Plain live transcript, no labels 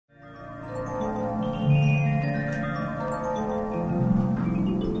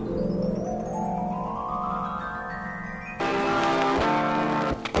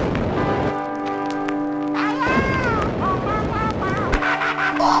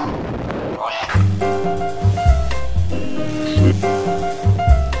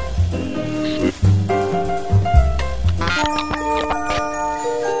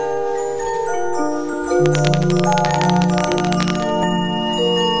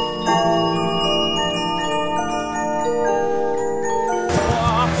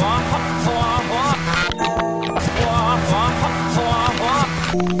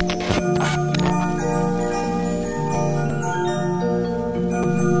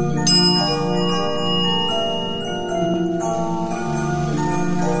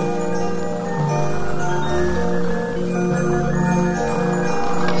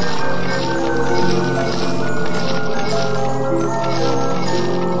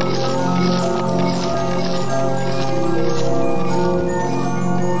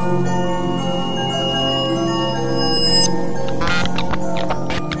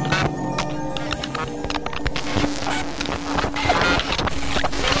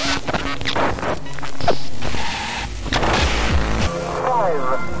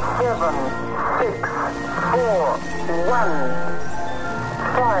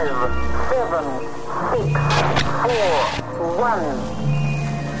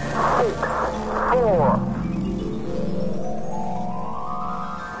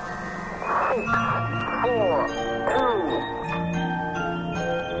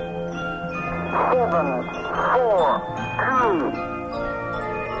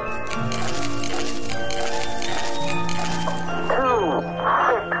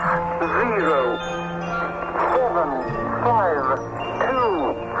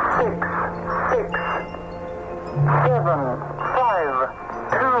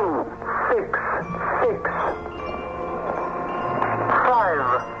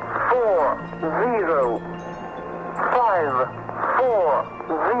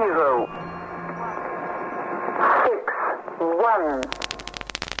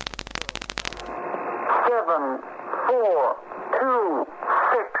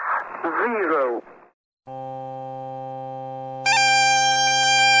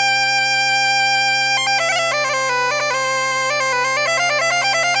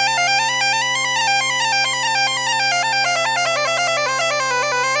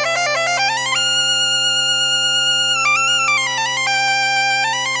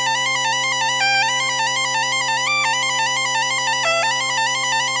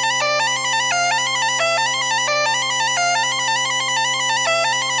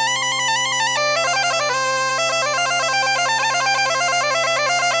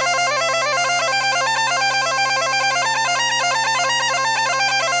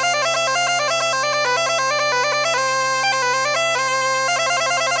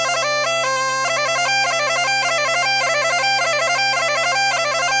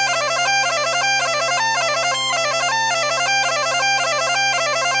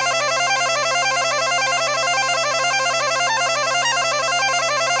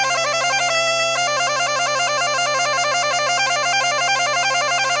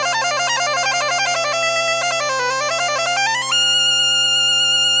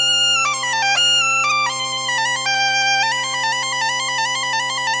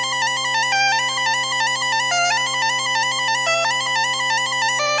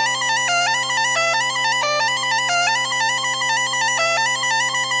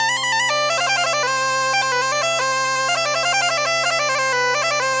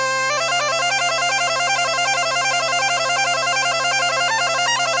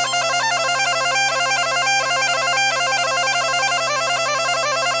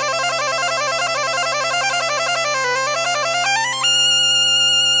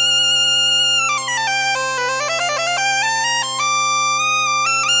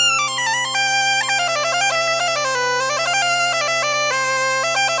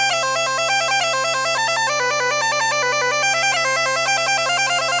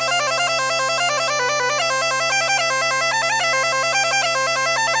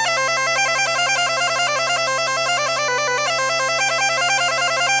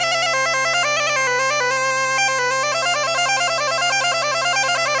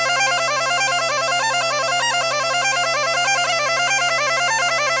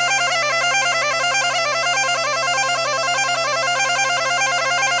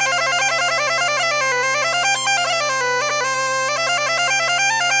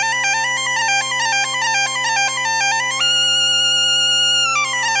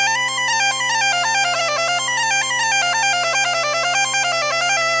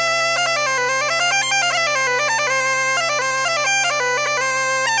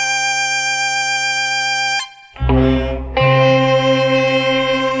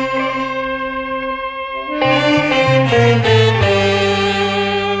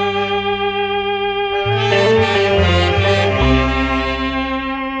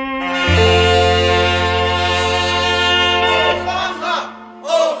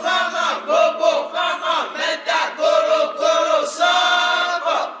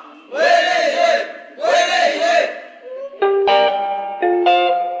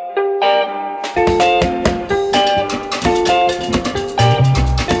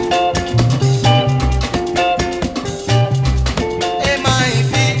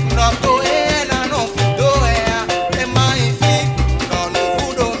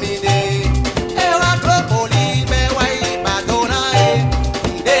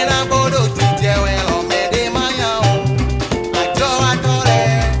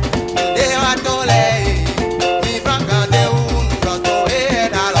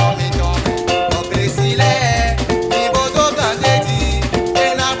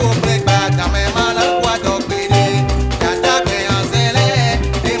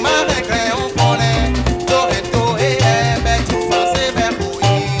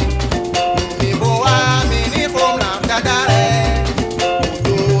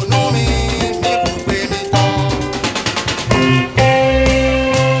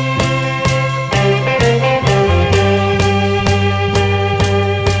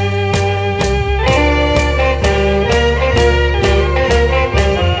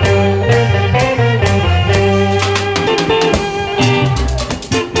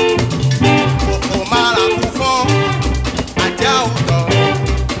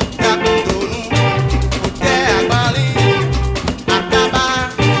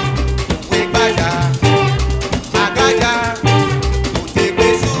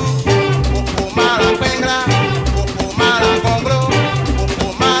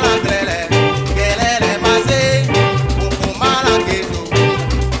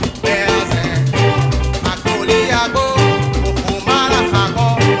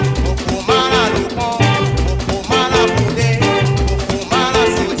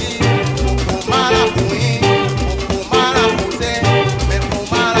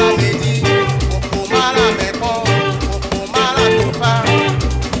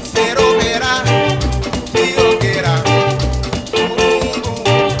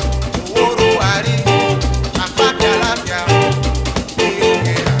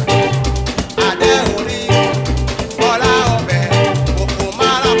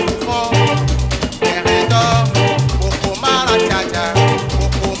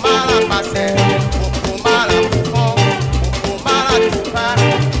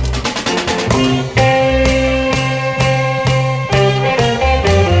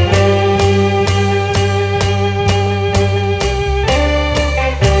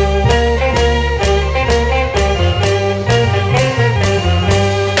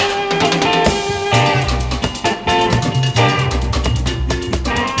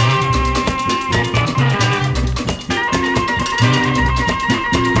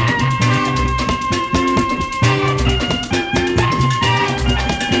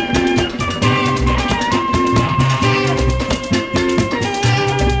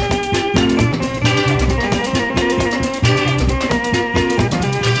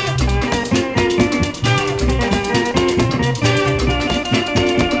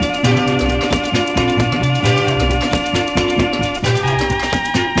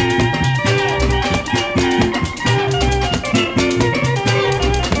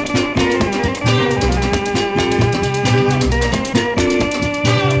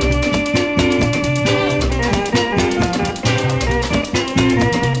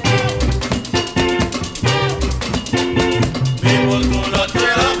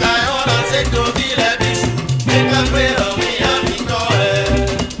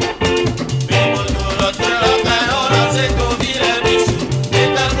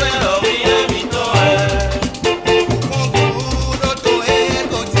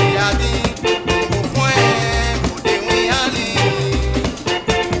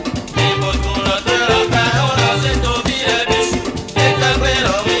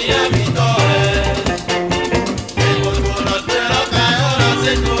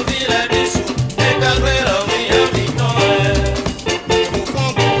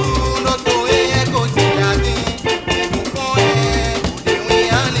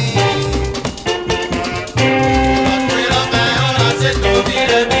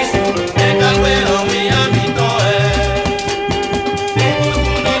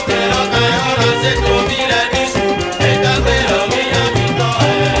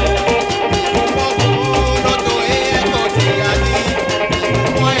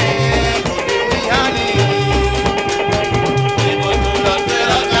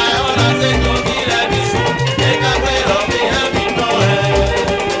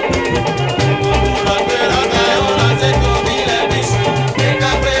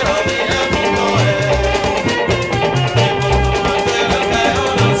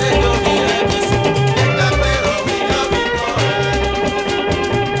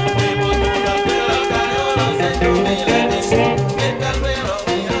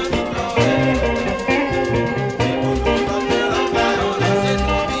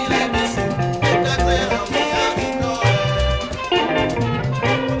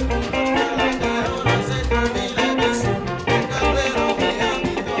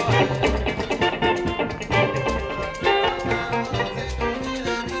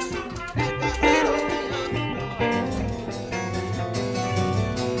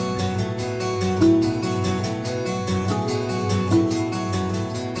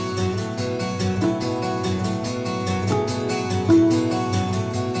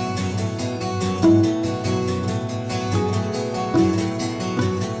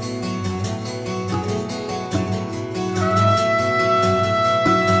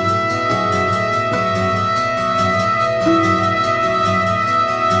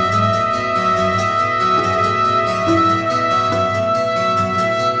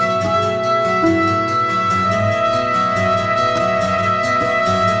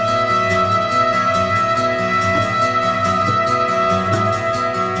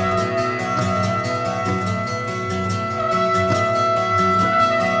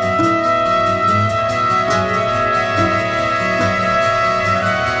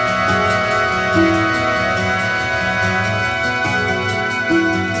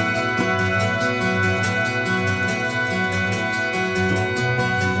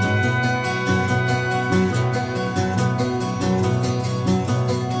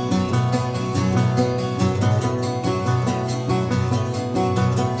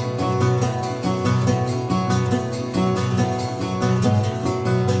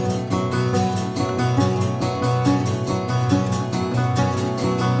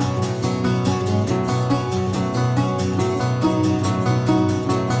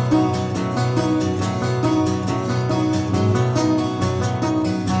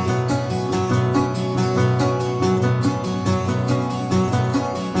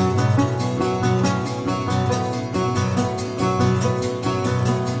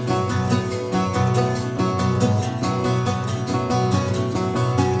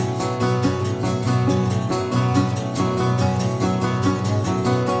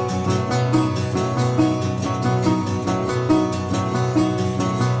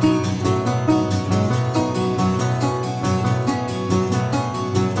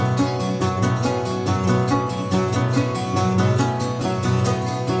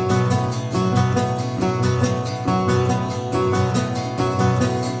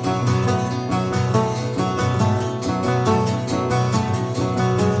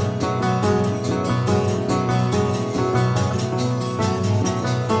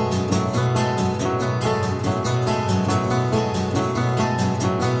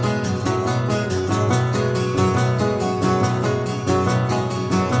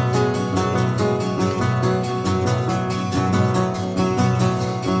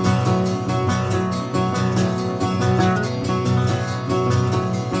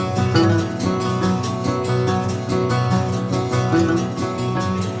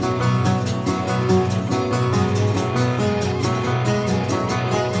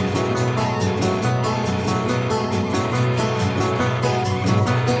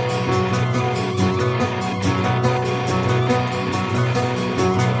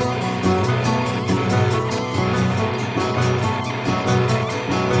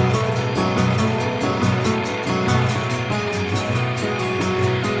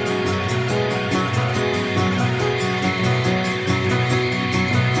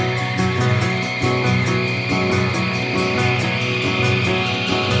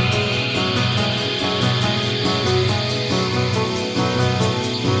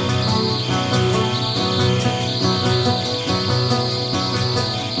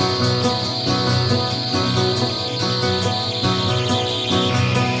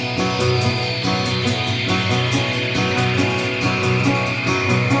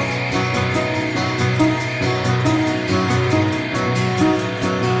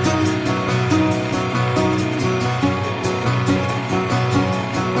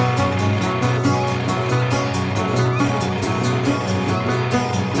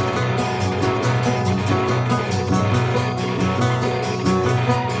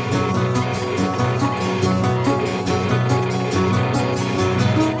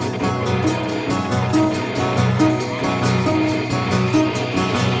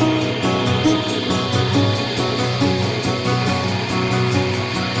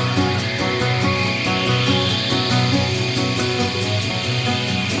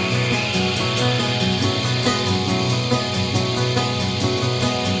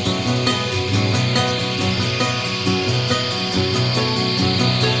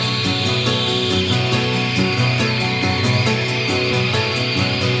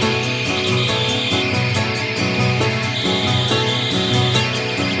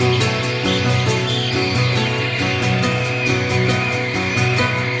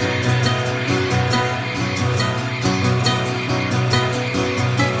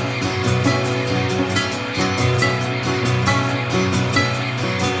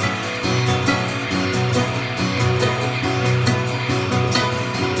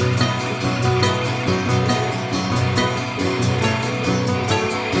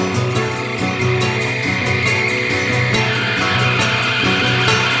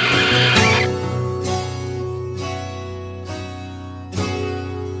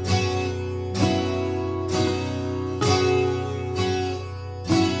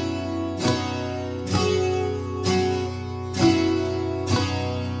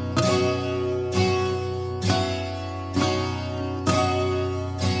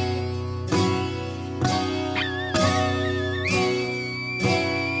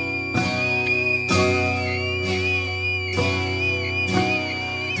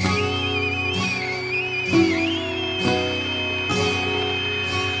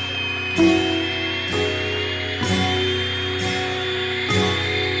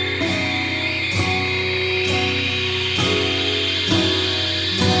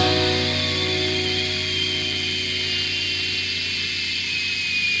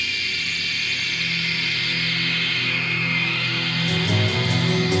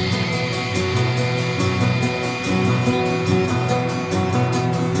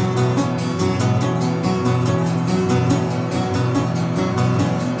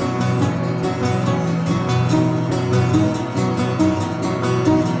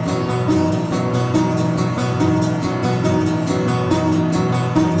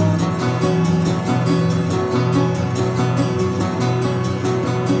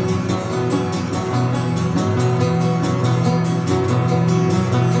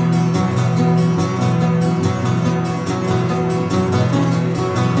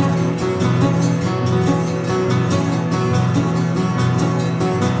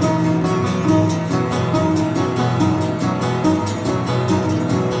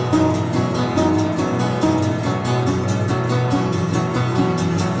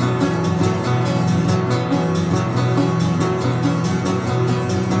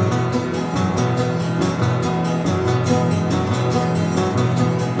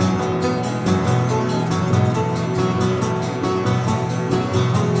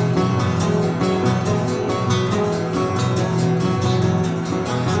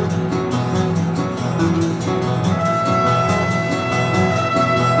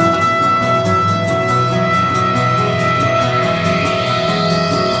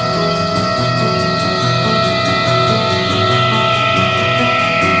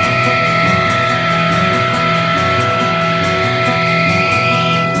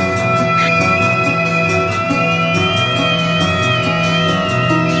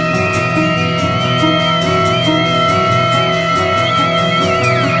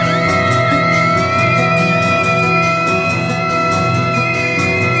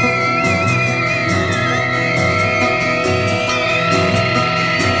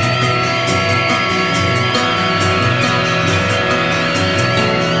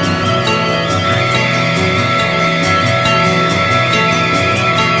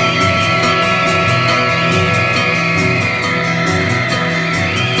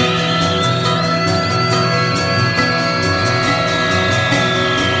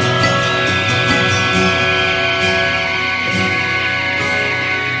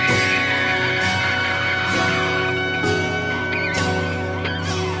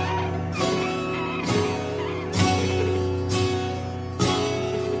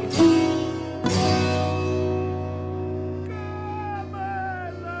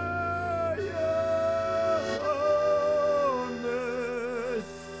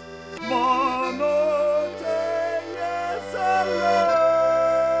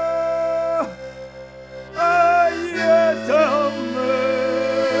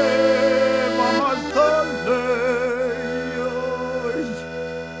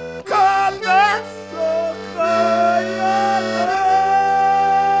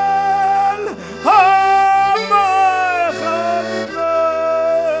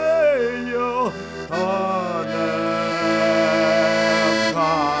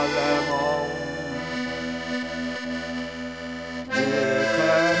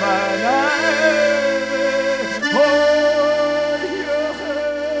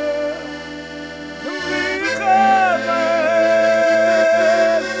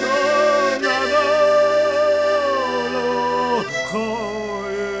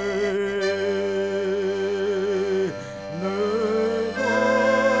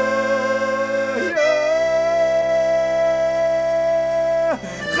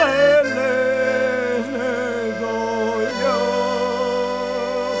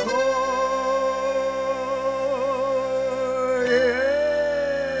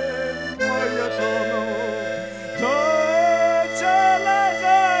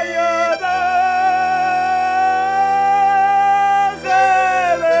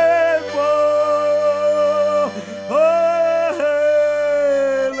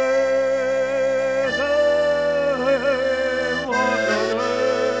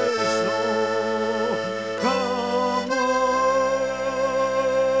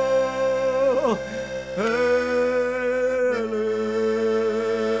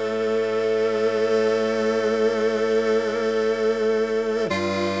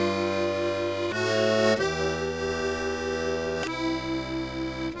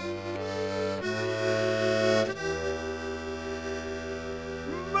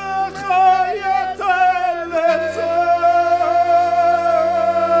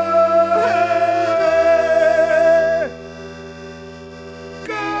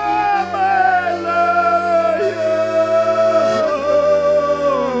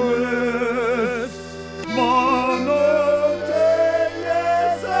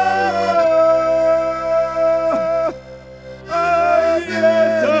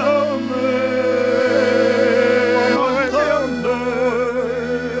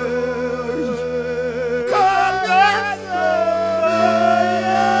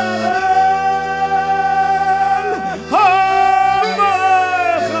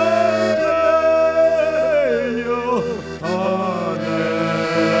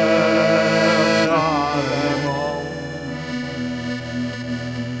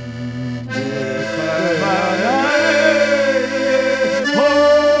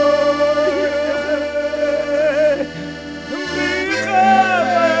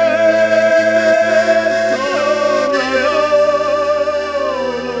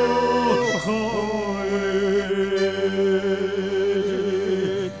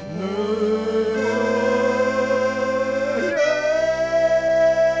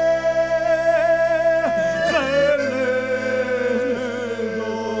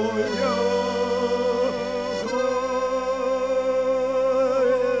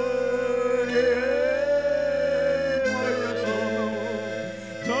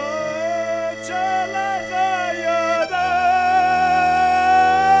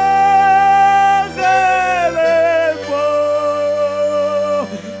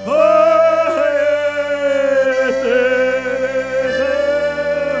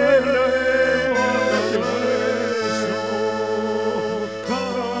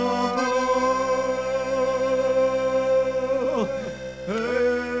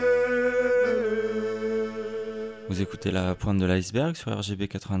Vous écoutez la pointe de l'iceberg sur RGB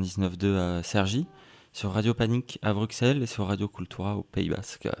 99.2 à Cergy, sur Radio Panique à Bruxelles et sur Radio Cultura au Pays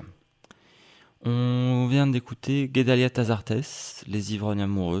Basque. On vient d'écouter Guedalia Tazartes, Les Ivrognes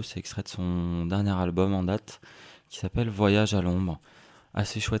Amoureux, c'est extrait de son dernier album en date qui s'appelle Voyage à l'ombre.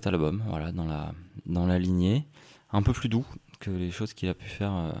 Assez chouette album, voilà, dans la lignée. Un peu plus doux que les choses qu'il a pu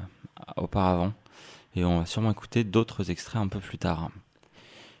faire auparavant. Et on va sûrement écouter d'autres extraits un peu plus tard.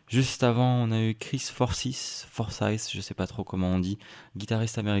 Juste avant, on a eu Chris Forsyth, je sais pas trop comment on dit,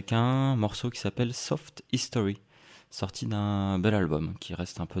 guitariste américain, morceau qui s'appelle Soft History, sorti d'un bel album qui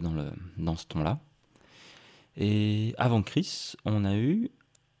reste un peu dans ce ton-là. Et avant Chris, on a eu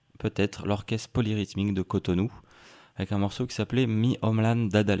peut-être l'orchestre polyrythmique de Cotonou, avec un morceau qui s'appelait Mi Homeland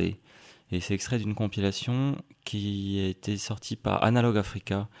Dadale. Et c'est extrait d'une compilation qui a été sortie par Analog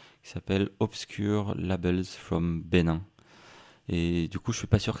Africa, qui s'appelle Obscure Labels from Benin. Et du coup, je suis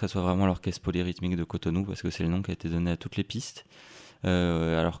pas sûr que ça soit vraiment l'orchestre polyrythmique de Cotonou, parce que c'est le nom qui a été donné à toutes les pistes,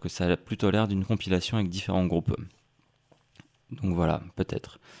 alors que ça a plutôt l'air d'une compilation avec différents groupes. Donc voilà,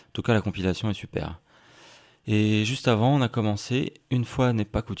 peut-être. En tout cas, la compilation est super. Et juste avant, on a commencé, une fois n'est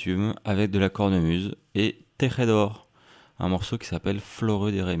pas coutume, avec de la cornemuse et Tejedor, un morceau qui s'appelle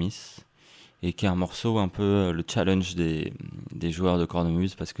Floreux des Rémis, et qui est un morceau un peu le challenge des joueurs de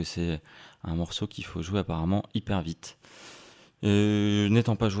cornemuse, parce que c'est un morceau qu'il faut jouer apparemment hyper vite.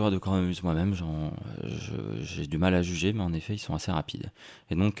 N'étant pas joueur de cornemuse moi-même, j'ai du mal à juger, mais en effet, ils sont assez rapides.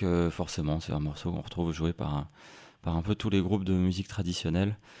 Et donc, forcément, c'est un morceau qu'on retrouve joué par un peu tous les groupes de musique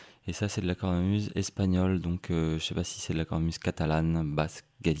traditionnelle. Et ça, c'est de la cornemuse espagnole, donc je sais pas si c'est de la cornemuse catalane, basque,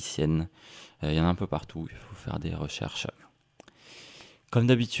 galicienne. Il y en a un peu partout, il faut faire des recherches. Comme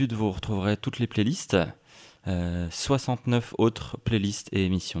d'habitude, vous retrouverez toutes les playlists. 69 autres playlists et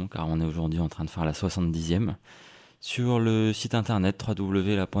émissions, car on est aujourd'hui en train de faire la 70e. Sur le site internet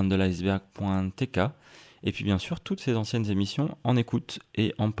www.lapointedeliceberg.tk, et puis bien sûr toutes ces anciennes émissions en écoute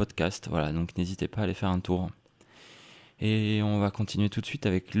et en podcast, voilà, donc n'hésitez pas à aller faire un tour. Et on va continuer tout de suite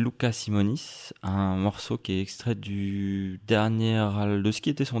avec Luca Simonis, un morceau qui est extrait de ce qui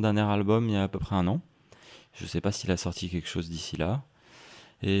était son dernier album il y a à peu près un an. Je sais pas s'il a sorti quelque chose d'ici là,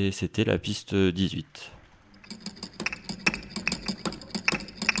 et c'était la piste 18.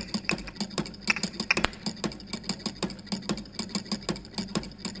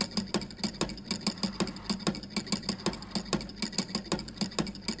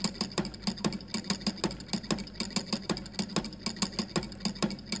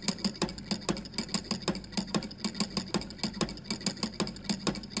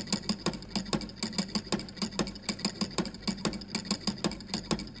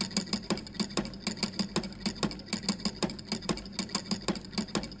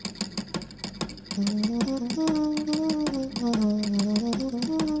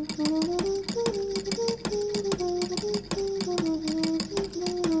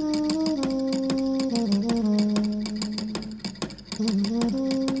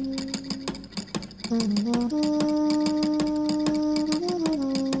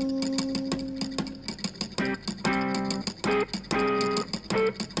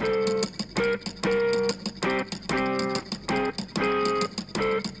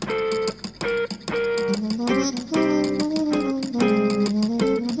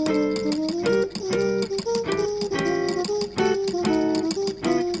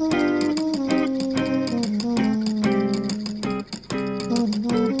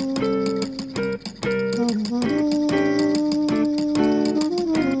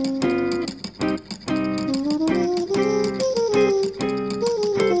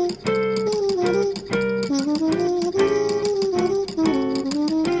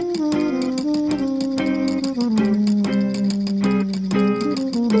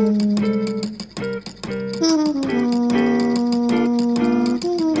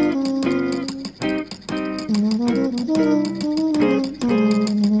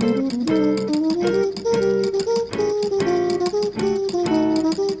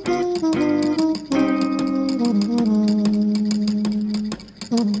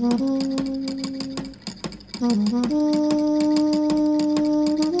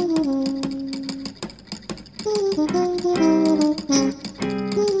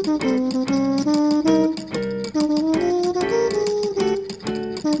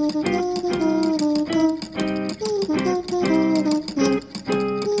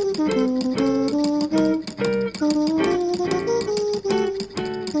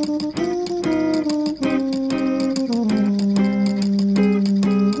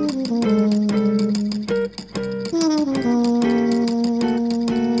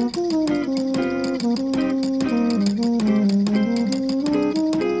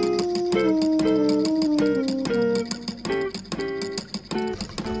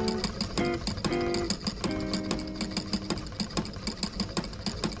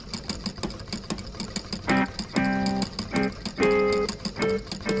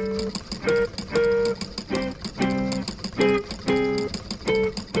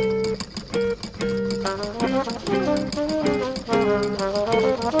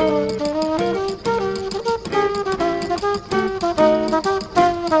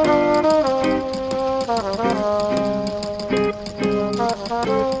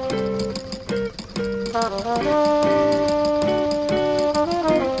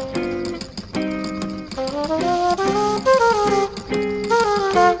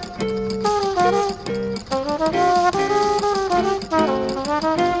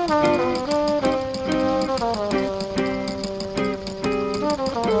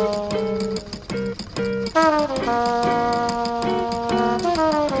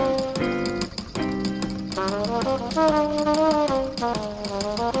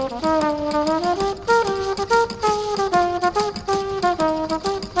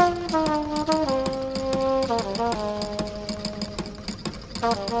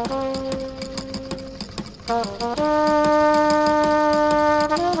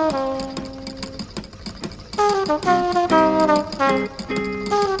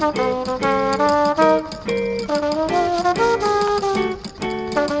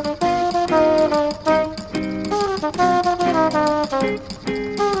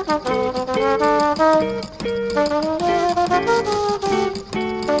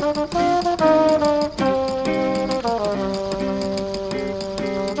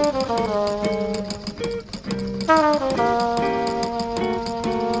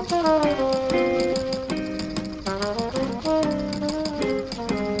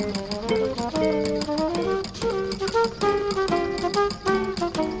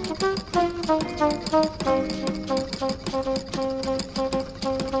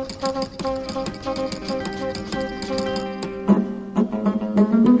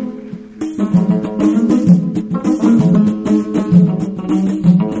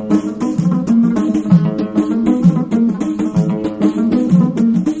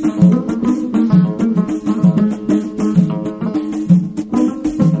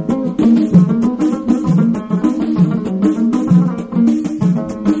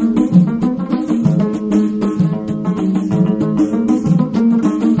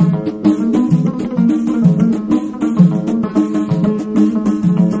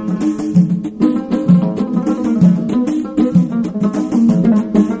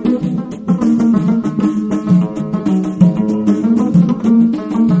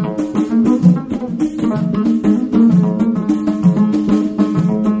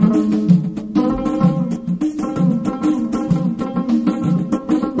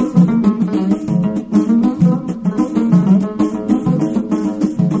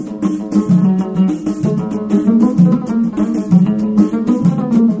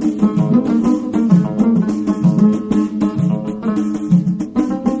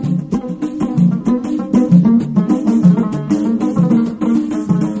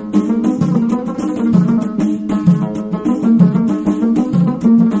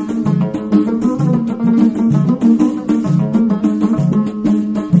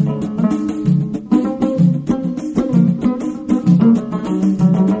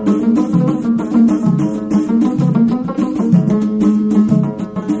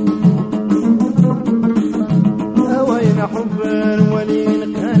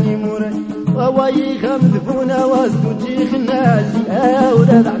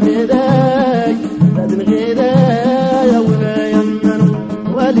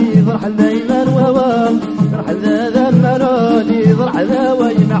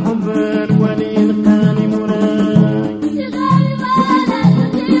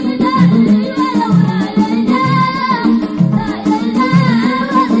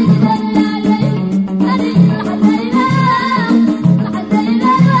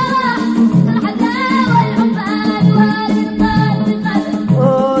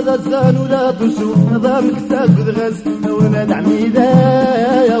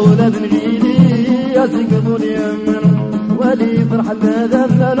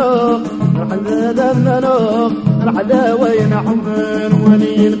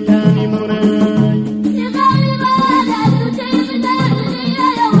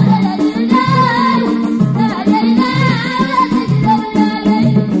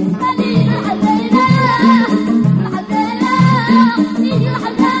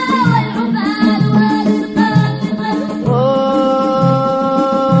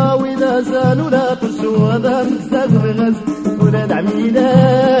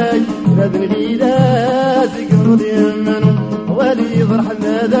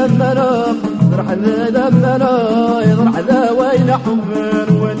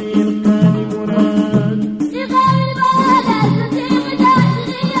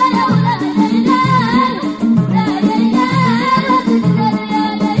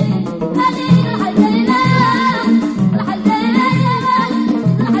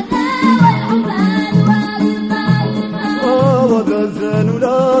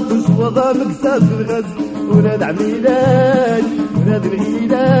 تشوض مكسب الغز ولاد عميلاي ولاد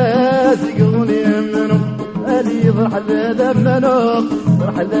الغيلاس يقولون يمنو اللي يضرح هذا منو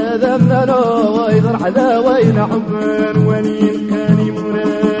ضرح هذا منو ويضرح هذا وين حب ولين كان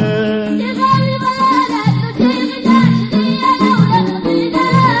مراد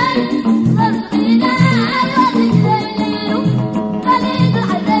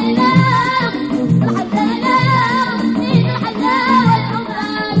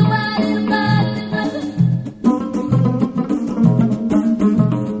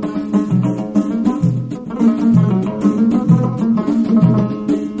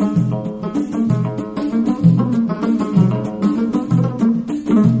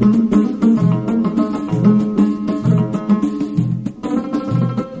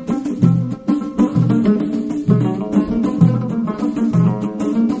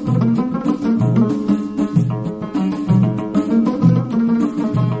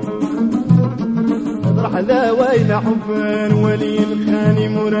وين حبان ولي الخاني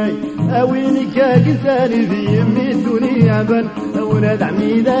موراي اويني كاكساني في يمي الدنيا بان اولاد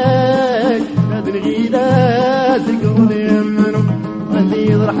عميداك هاد الغيداس يقولون يمنو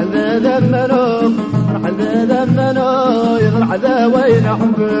اللي يضرح ذا دمنو يضرح ذا دمنو يضرح ذا وين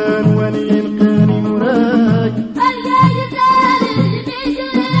حبان ولي الخاني موراي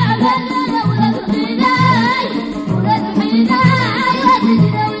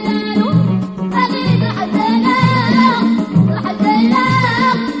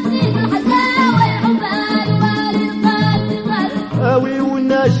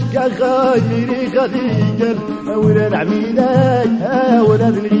خايري خديجر أولاد عميداي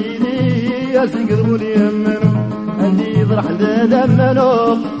أولاد الغيدي يسقربون يمنو اللي يضرح ذا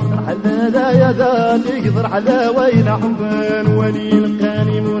دمنو يضرح ذا يا ذاتي يضرح ذا وين حبان ولي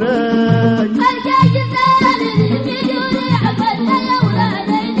القاني موراي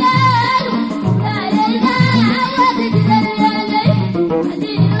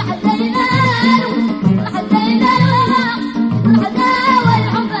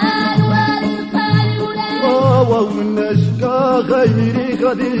خيري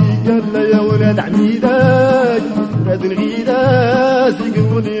خديجة يا ولاد عميداك ولاد الغيداس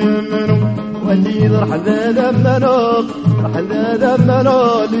يقولون يمنو واللي يضرح ذا دمنو يضرح ذا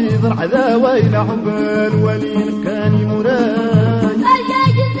دمنو اللي يضرح ذا وين حبان ولي كان موراي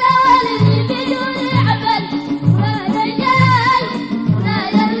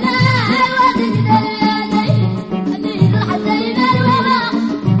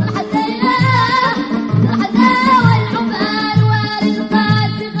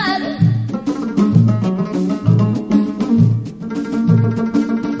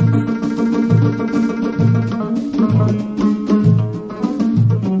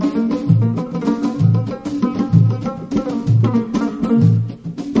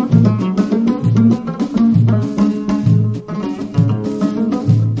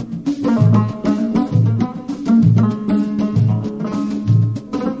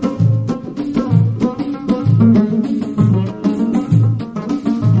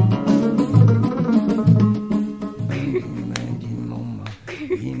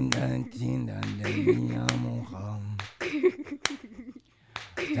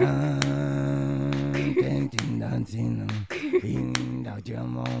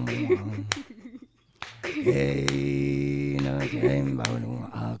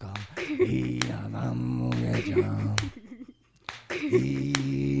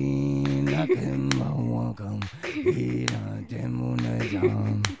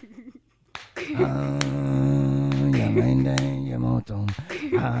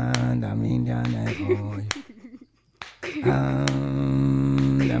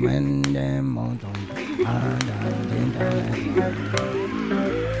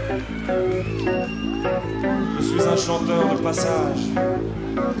Je suis un chanteur de passage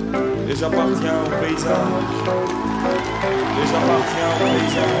et j'appartiens au paysage. Et j'appartiens au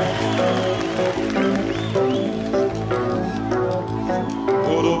paysage.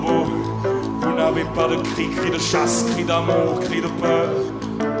 Bodobo, vous n'avez pas de cri, cri de chasse, cri d'amour, cri de peur.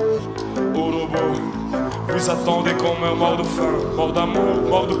 Bodobo, vous attendez qu'on meure mort de faim, mort d'amour,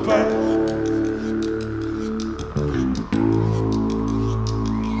 mort de peur.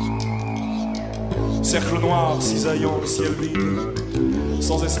 Cercle noir cisaillant le ciel vide,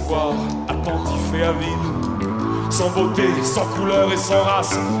 sans espoir, attentif et avide, sans beauté, sans couleur et sans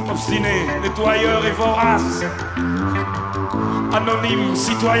race, obstiné, nettoyeur et vorace, anonyme,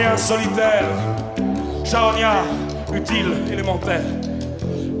 citoyen solitaire, charognard, utile, élémentaire,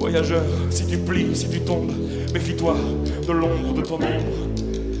 voyageur, si tu plies, si tu tombes, méfie-toi de l'ombre de ton ombre.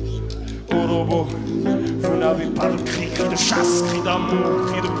 Orobo, Vous n'avez pas de cri, cri de chasse, cri d'amour,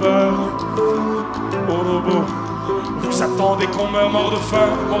 cri de peur. Au robot, vous attendez qu'on meure mort de faim,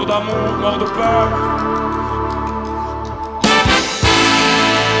 mort d'amour, mort de peur.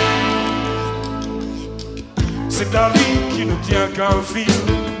 C'est ta vie qui ne tient qu'un fil,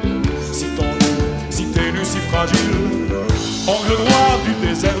 si tendu, si ténu, si fragile. Angle droit du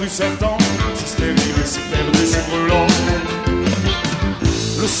désert du serpent, si stérile et si perdu, si brûlant.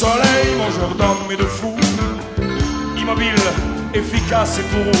 Le soleil, mangeur d'hommes et de fous, immobile, efficace et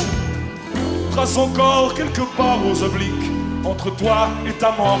taureau, trace son corps quelque part aux obliques, entre toi et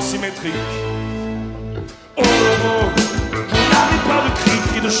ta mort symétrique. Oh robot, vous n'avez pas de cri,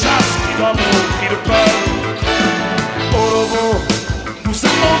 cri de chasse, cri d'amour, cri de peur. Oh robot, vous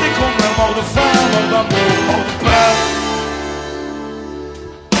attendez qu'on meure mort de faim, mort d'amour, mort de peur.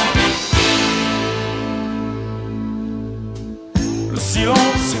 Le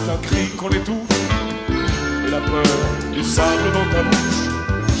silence est un cri qu'on étouffe, et la peur du sable dans ta bouche.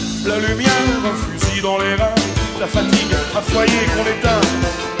 La lumière, un fusil dans les reins, la fatigue, un foyer qu'on éteint.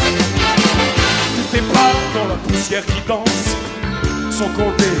 Tous tes pas dans la poussière qui danse sont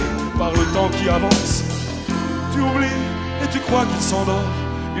comptés par le temps qui avance. Tu oublies et tu crois qu'il s'endort,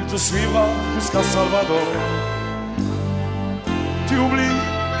 il te suivra jusqu'à Salvador. Tu oublies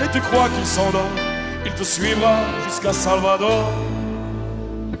et tu crois qu'il s'endort, il te suivra jusqu'à Salvador.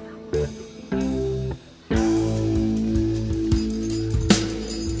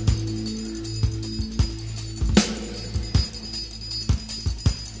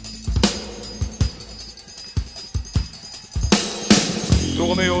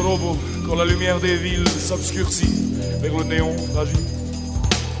 Tournez au robot quand la lumière des villes s'obscurcit vers le néon fragile.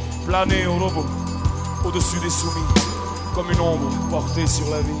 Planez au robot au-dessus des soumis comme une ombre portée sur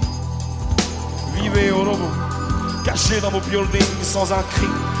la vie. Vivez au robot, cachés dans vos buildings sans un cri,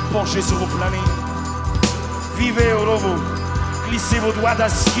 penchés sur vos plannings. Vivez au robot, glissez vos doigts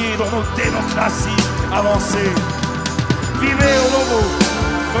d'acier dans nos démocraties avancées. Vivez au robot,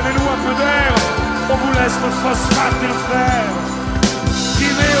 donnez-nous un peu d'air, on vous laisse le phosphate et le fer.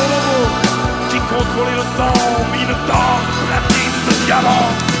 Vivez au robot, qui contrôlez le temps, mine d'or, de platine, de diamant.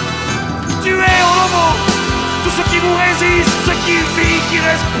 Tuez au robot, tout ce qui vous résiste, ce qui vit, qui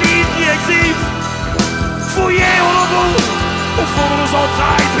respire, qui existe. Fouillez au robot, au fond de nos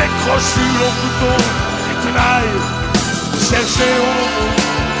entrailles, bec crochu, long couteau, et tenailles. Cherchez au robot,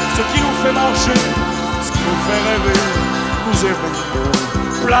 ce qui nous fait marcher, ce qui nous fait rêver, nous aimer.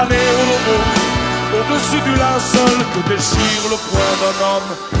 Planez au robot, au-dessus du linceul que déchire le poing d'un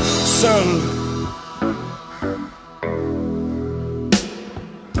homme seul.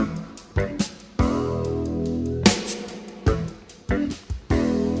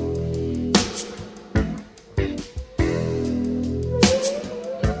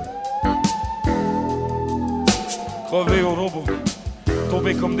 Crevez au robot,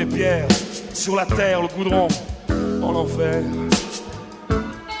 tombez comme des pierres sur la terre, le goudron, en enfer.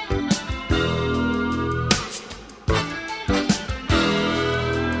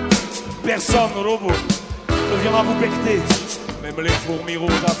 Personne au robot ne viendra vous becter, même les fourmis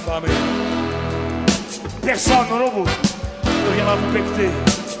rouges affamées. Personne au robot ne viendra vous becter,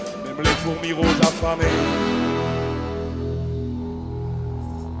 même les fourmis rouges affamées.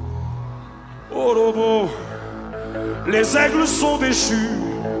 Au robot, les aigles sont déchus,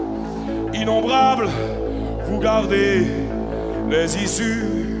 innombrables, vous gardez les issues.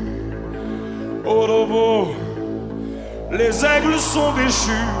 Au robot, les aigles sont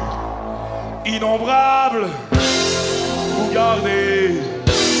déchus, innombrables, vous gardez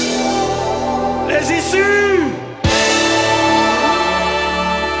les issues.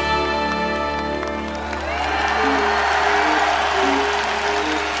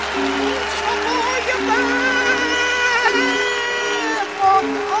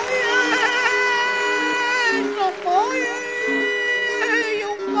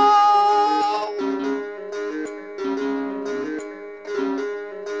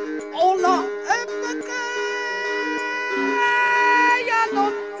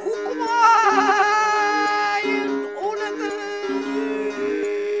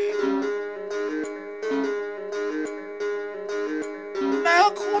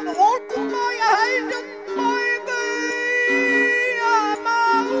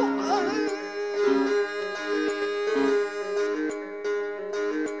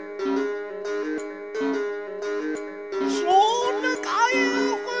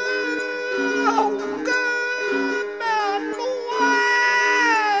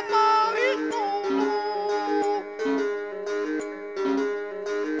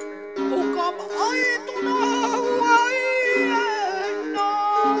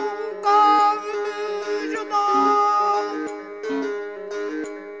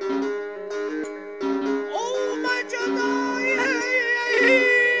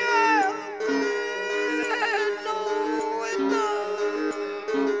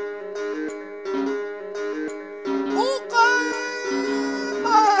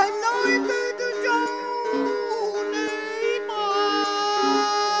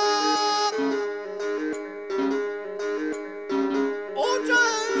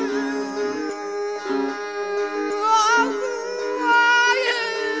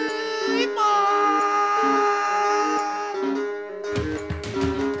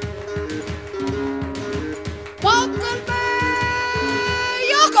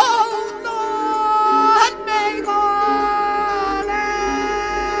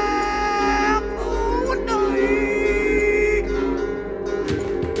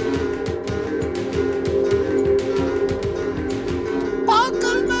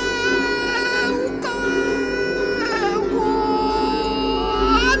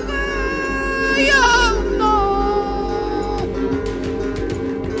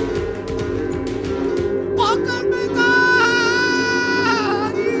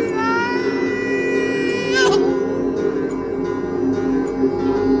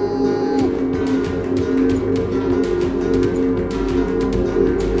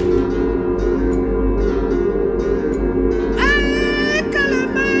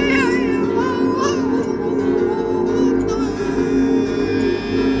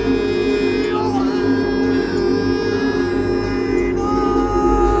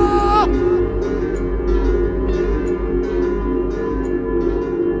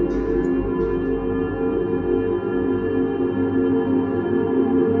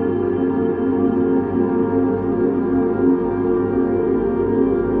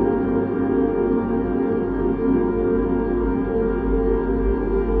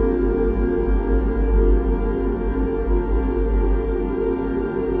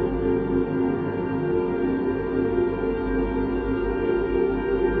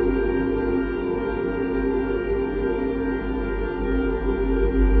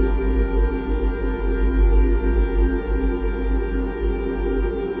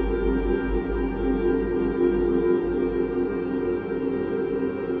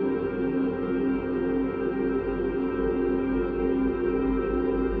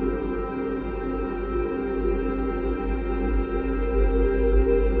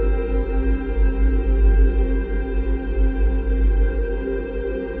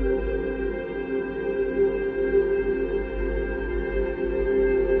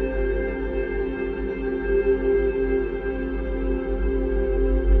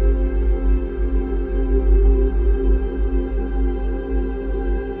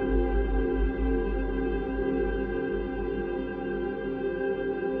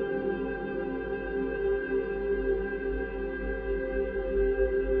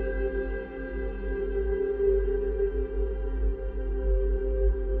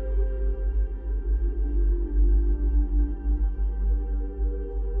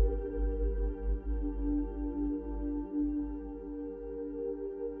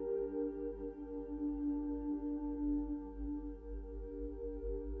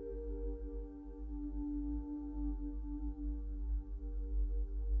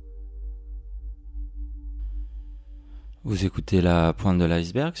 Vous écoutez la pointe de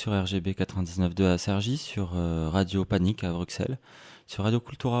l'iceberg sur RGB 99.2 à Cergy, sur Radio Panique à Bruxelles, sur Radio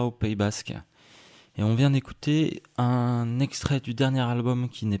Cultura au Pays Basque. Et on vient d'écouter un extrait du dernier album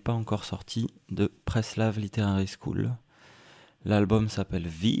qui n'est pas encore sorti de Preslav Literary School. L'album s'appelle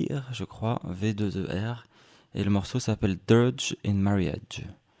Vir, je crois, V2ER, et le morceau s'appelle Dirge in Marriage.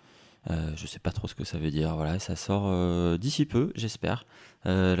 Je sais pas trop ce que ça veut dire, voilà, ça sort d'ici peu, j'espère.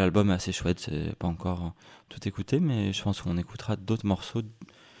 L'album est assez chouette, c'est pas encore tout écouté, mais je pense qu'on écoutera d'autres morceaux,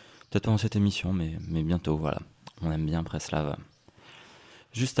 peut-être pas dans cette émission, mais bientôt, voilà. On aime bien Preslav.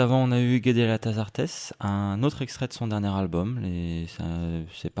 Juste avant, on a eu Gedela Tazartes, un autre extrait de son dernier album,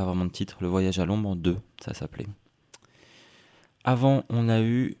 c'est pas vraiment de titre, Le Voyage à l'ombre 2, ça s'appelait. Avant, on a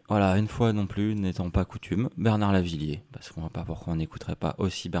eu, voilà, une fois non plus, n'étant pas coutume, Bernard Lavillier, parce qu'on ne voit pas pourquoi on n'écouterait pas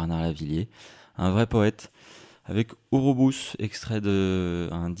aussi Bernard Lavillier, un vrai poète, avec Ouroboros, extrait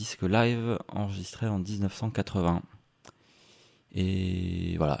d'un disque live enregistré en 1980.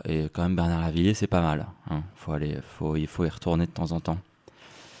 Et voilà, et quand même Bernard Lavillier, c'est pas mal, hein. Il faut y retourner de temps en temps.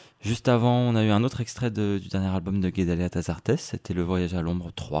 Juste avant, on a eu un autre extrait du dernier album de Gedela Tazartes, c'était Le Voyage à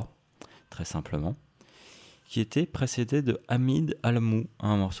l'ombre 3, très simplement, qui était précédé de Hamid Almou,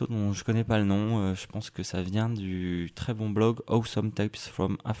 un morceau dont je connais pas le nom. Je pense que ça vient du très bon blog Awesome Tapes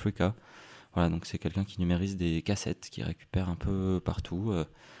from Africa. Voilà, donc c'est quelqu'un qui numérise des cassettes, qui récupère un peu partout,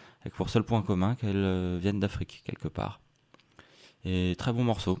 avec pour seul point commun qu'elles viennent d'Afrique, quelque part. Et très bon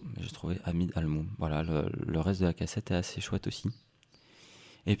morceau, j'ai trouvé Hamid Almou. Voilà, le reste de la cassette est assez chouette aussi.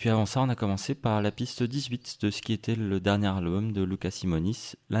 Et puis avant ça, on a commencé par la piste 18 de ce qui était le dernier album de Lucas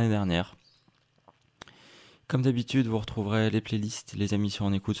Simonis l'année dernière. Comme d'habitude, vous retrouverez les playlists, les émissions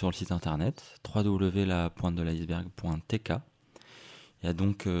en écoute sur le site internet www.lapointedeliceberg.tk. Il y a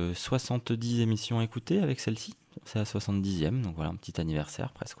donc 70 émissions écoutées avec celle-ci. C'est la 70e, donc voilà, un petit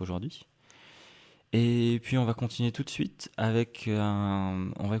anniversaire presque aujourd'hui. Et puis on va continuer tout de suite avec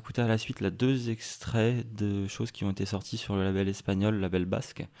on va écouter à la suite deux extraits de choses qui ont été sorties sur le label espagnol, le label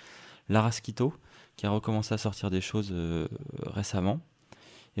basque, Larasquito, qui a recommencé à sortir des choses récemment.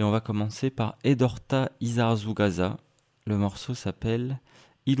 Et on va commencer par Edorta Izarzugaza. Le morceau s'appelle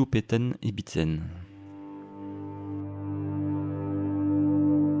Ilupeten Ibitzen.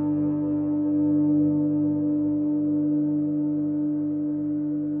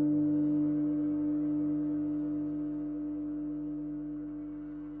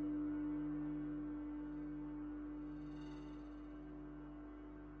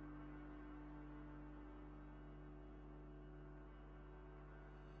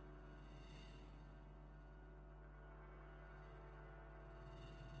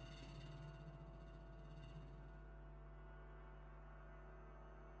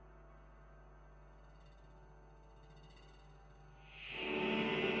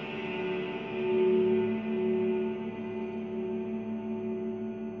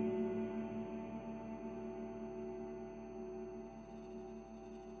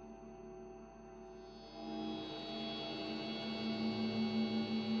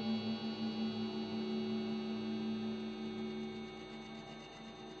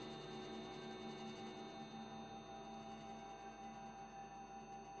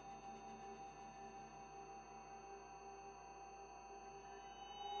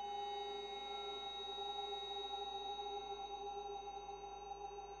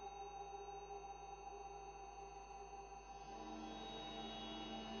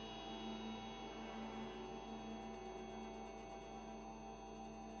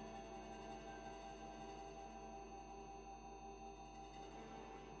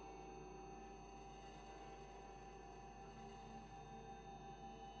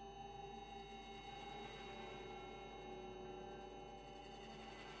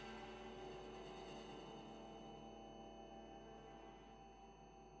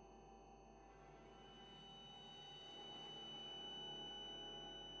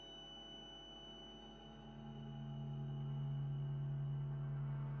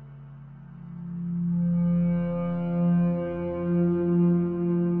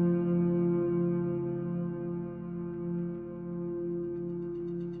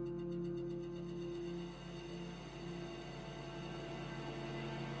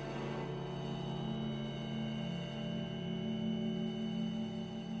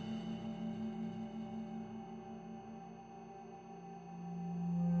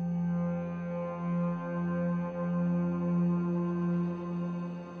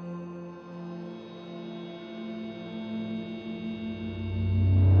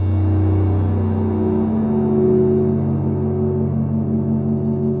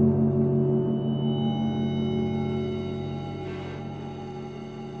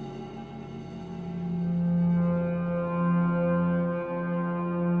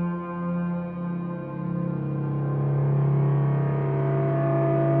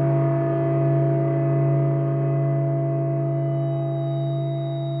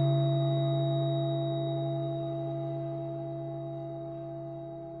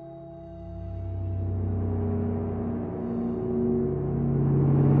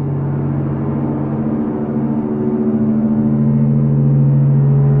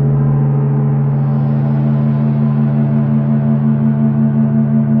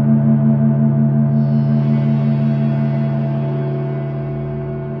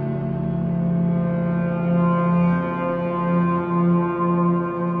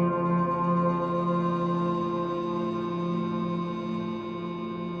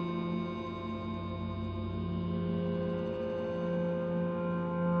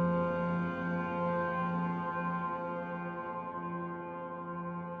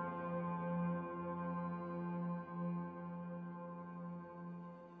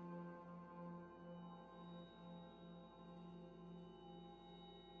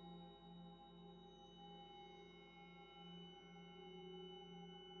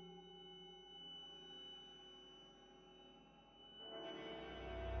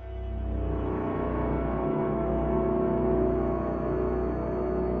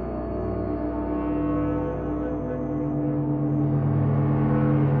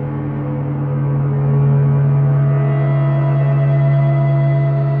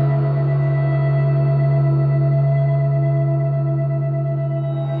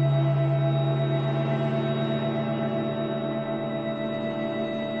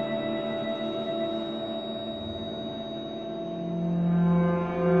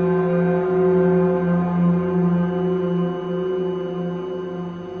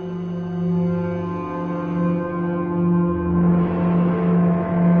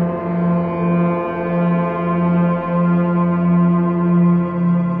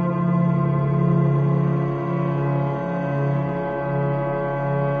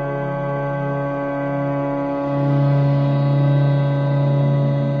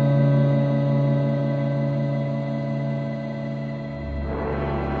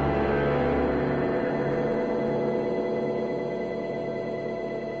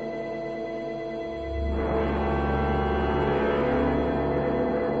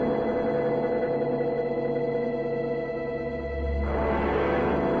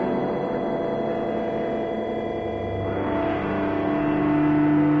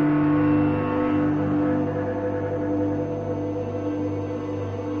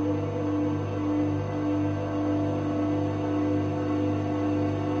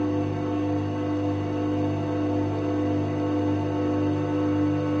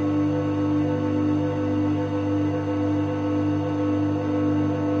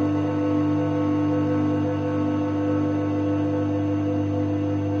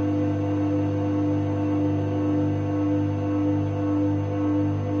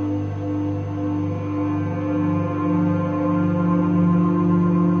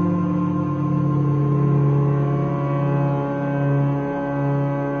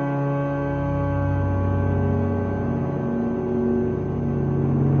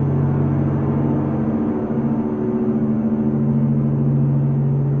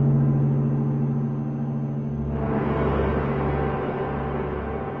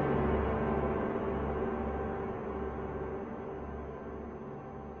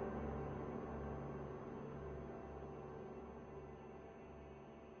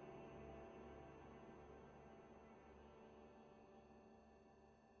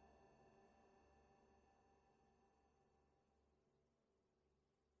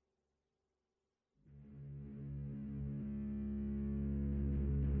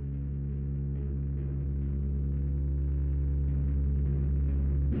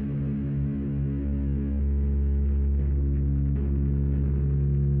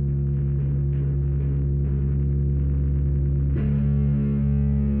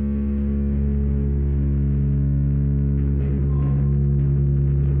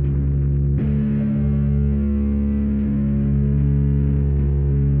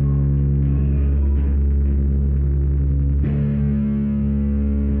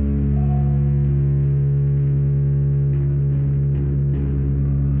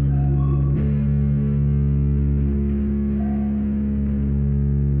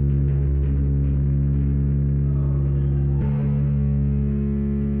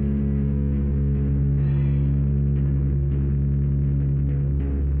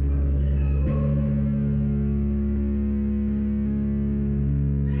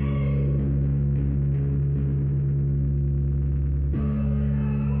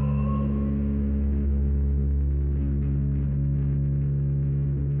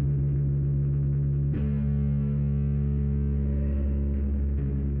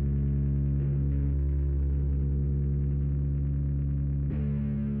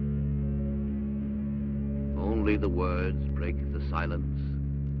 the words break the silence,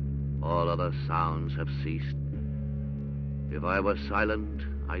 all other sounds have ceased. If I were silent,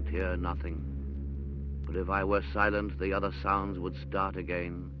 I'd hear nothing. But if I were silent, the other sounds would start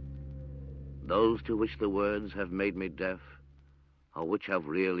again. Those to which the words have made me deaf, or which have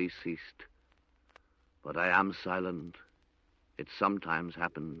really ceased. But I am silent. It sometimes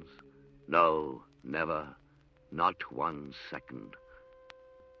happens. No, never, not 1 second.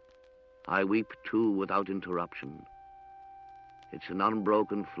 I weep too without interruption. It's an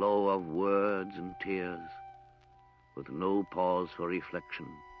unbroken flow of words and tears, with no pause for reflection.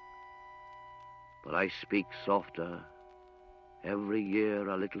 But I speak softer, every year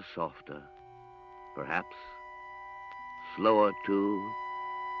a little softer, perhaps. Slower too,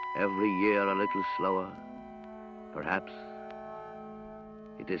 every year a little slower, perhaps.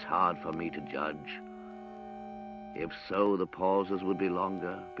 It is hard for me to judge. If so, the pauses would be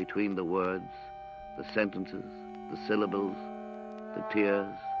longer between the words, the sentences, the syllables, the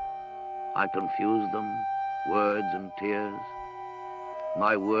tears. I confuse them, words and tears.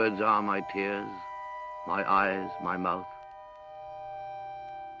 My words are my tears, my eyes, my mouth.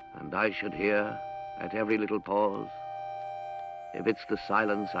 And I should hear, at every little pause, if it's the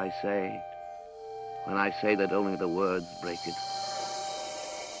silence I say, when I say that only the words break it.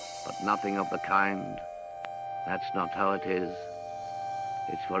 But nothing of the kind. That's not how it is.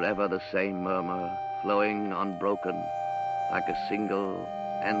 It's forever the same murmur, flowing unbroken, like a single,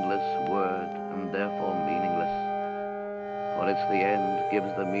 endless word, and therefore meaningless. For it's the end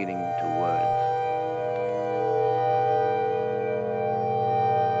gives the meaning to words.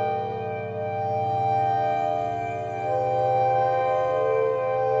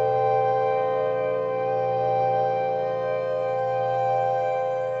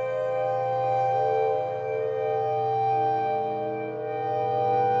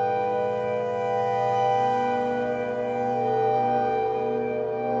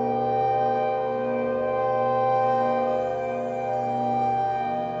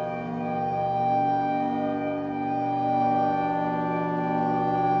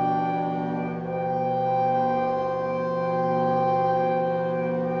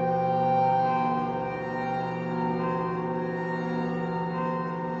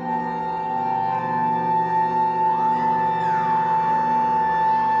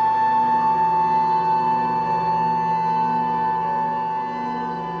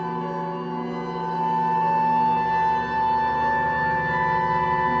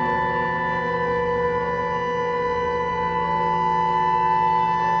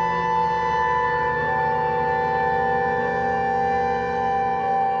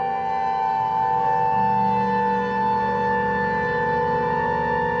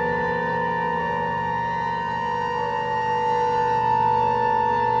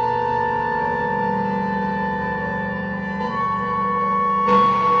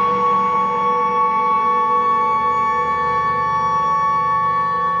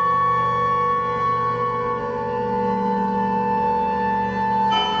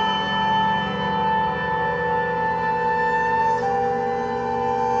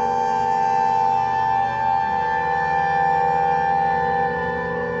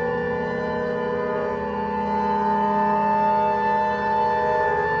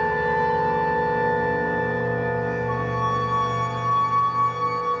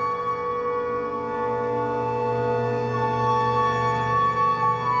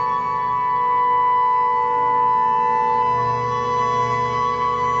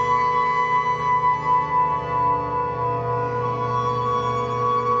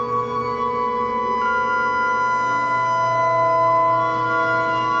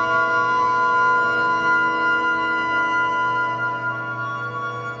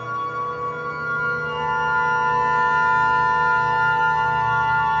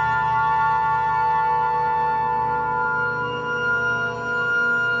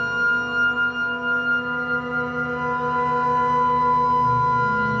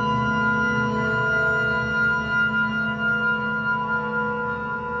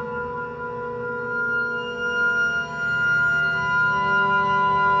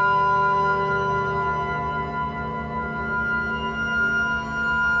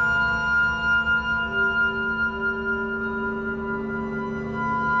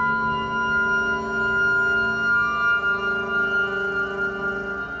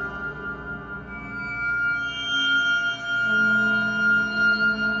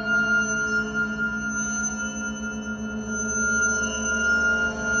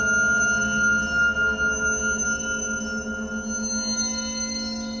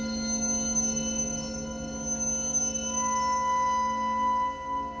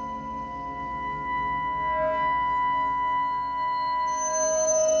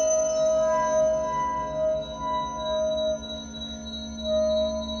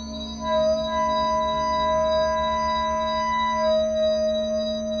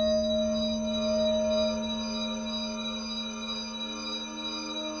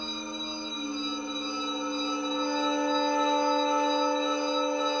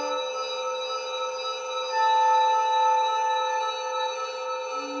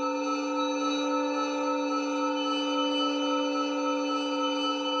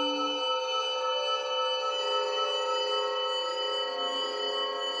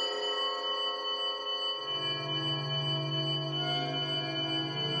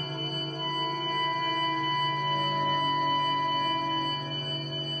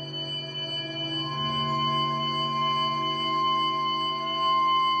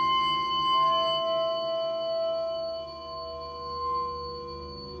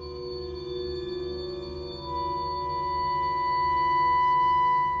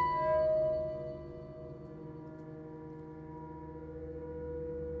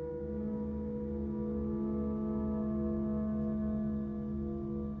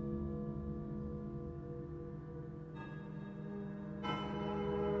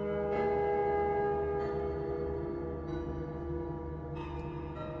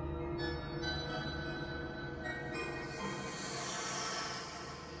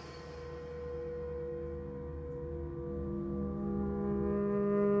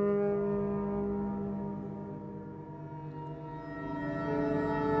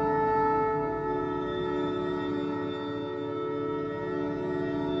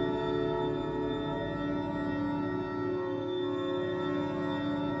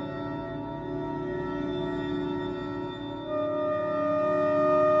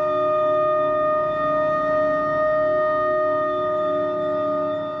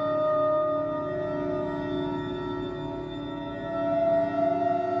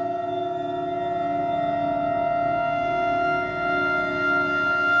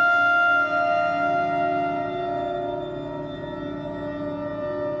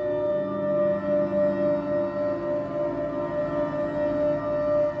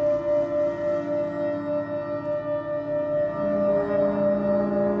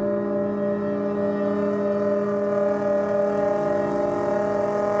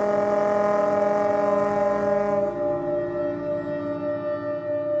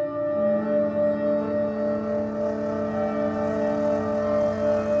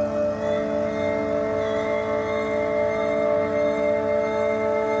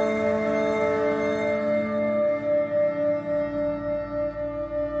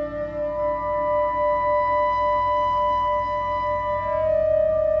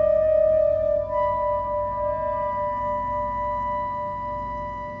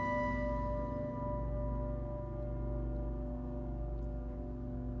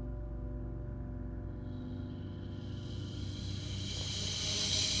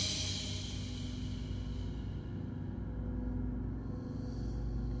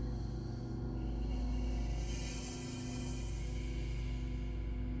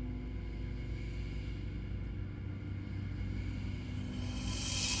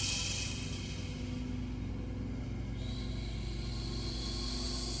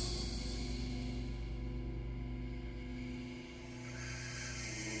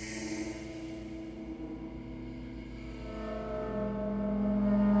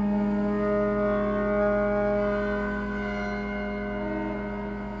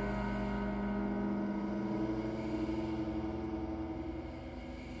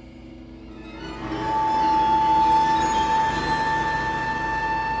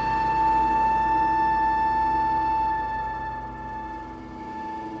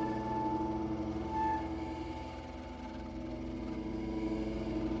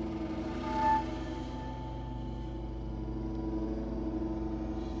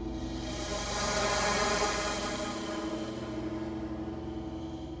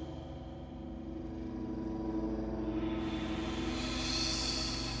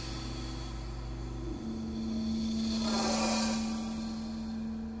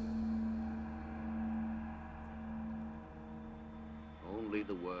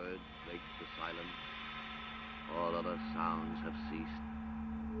 have ceased.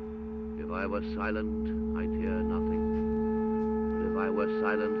 If I were silent, I'd hear nothing. But if I were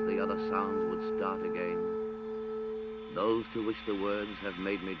silent, the other sounds would start again. Those to which the words have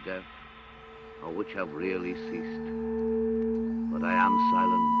made me deaf, or which have really ceased. But I am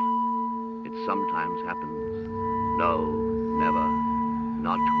silent. It sometimes happens. No, never.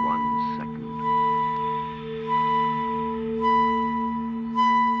 Not 1 second.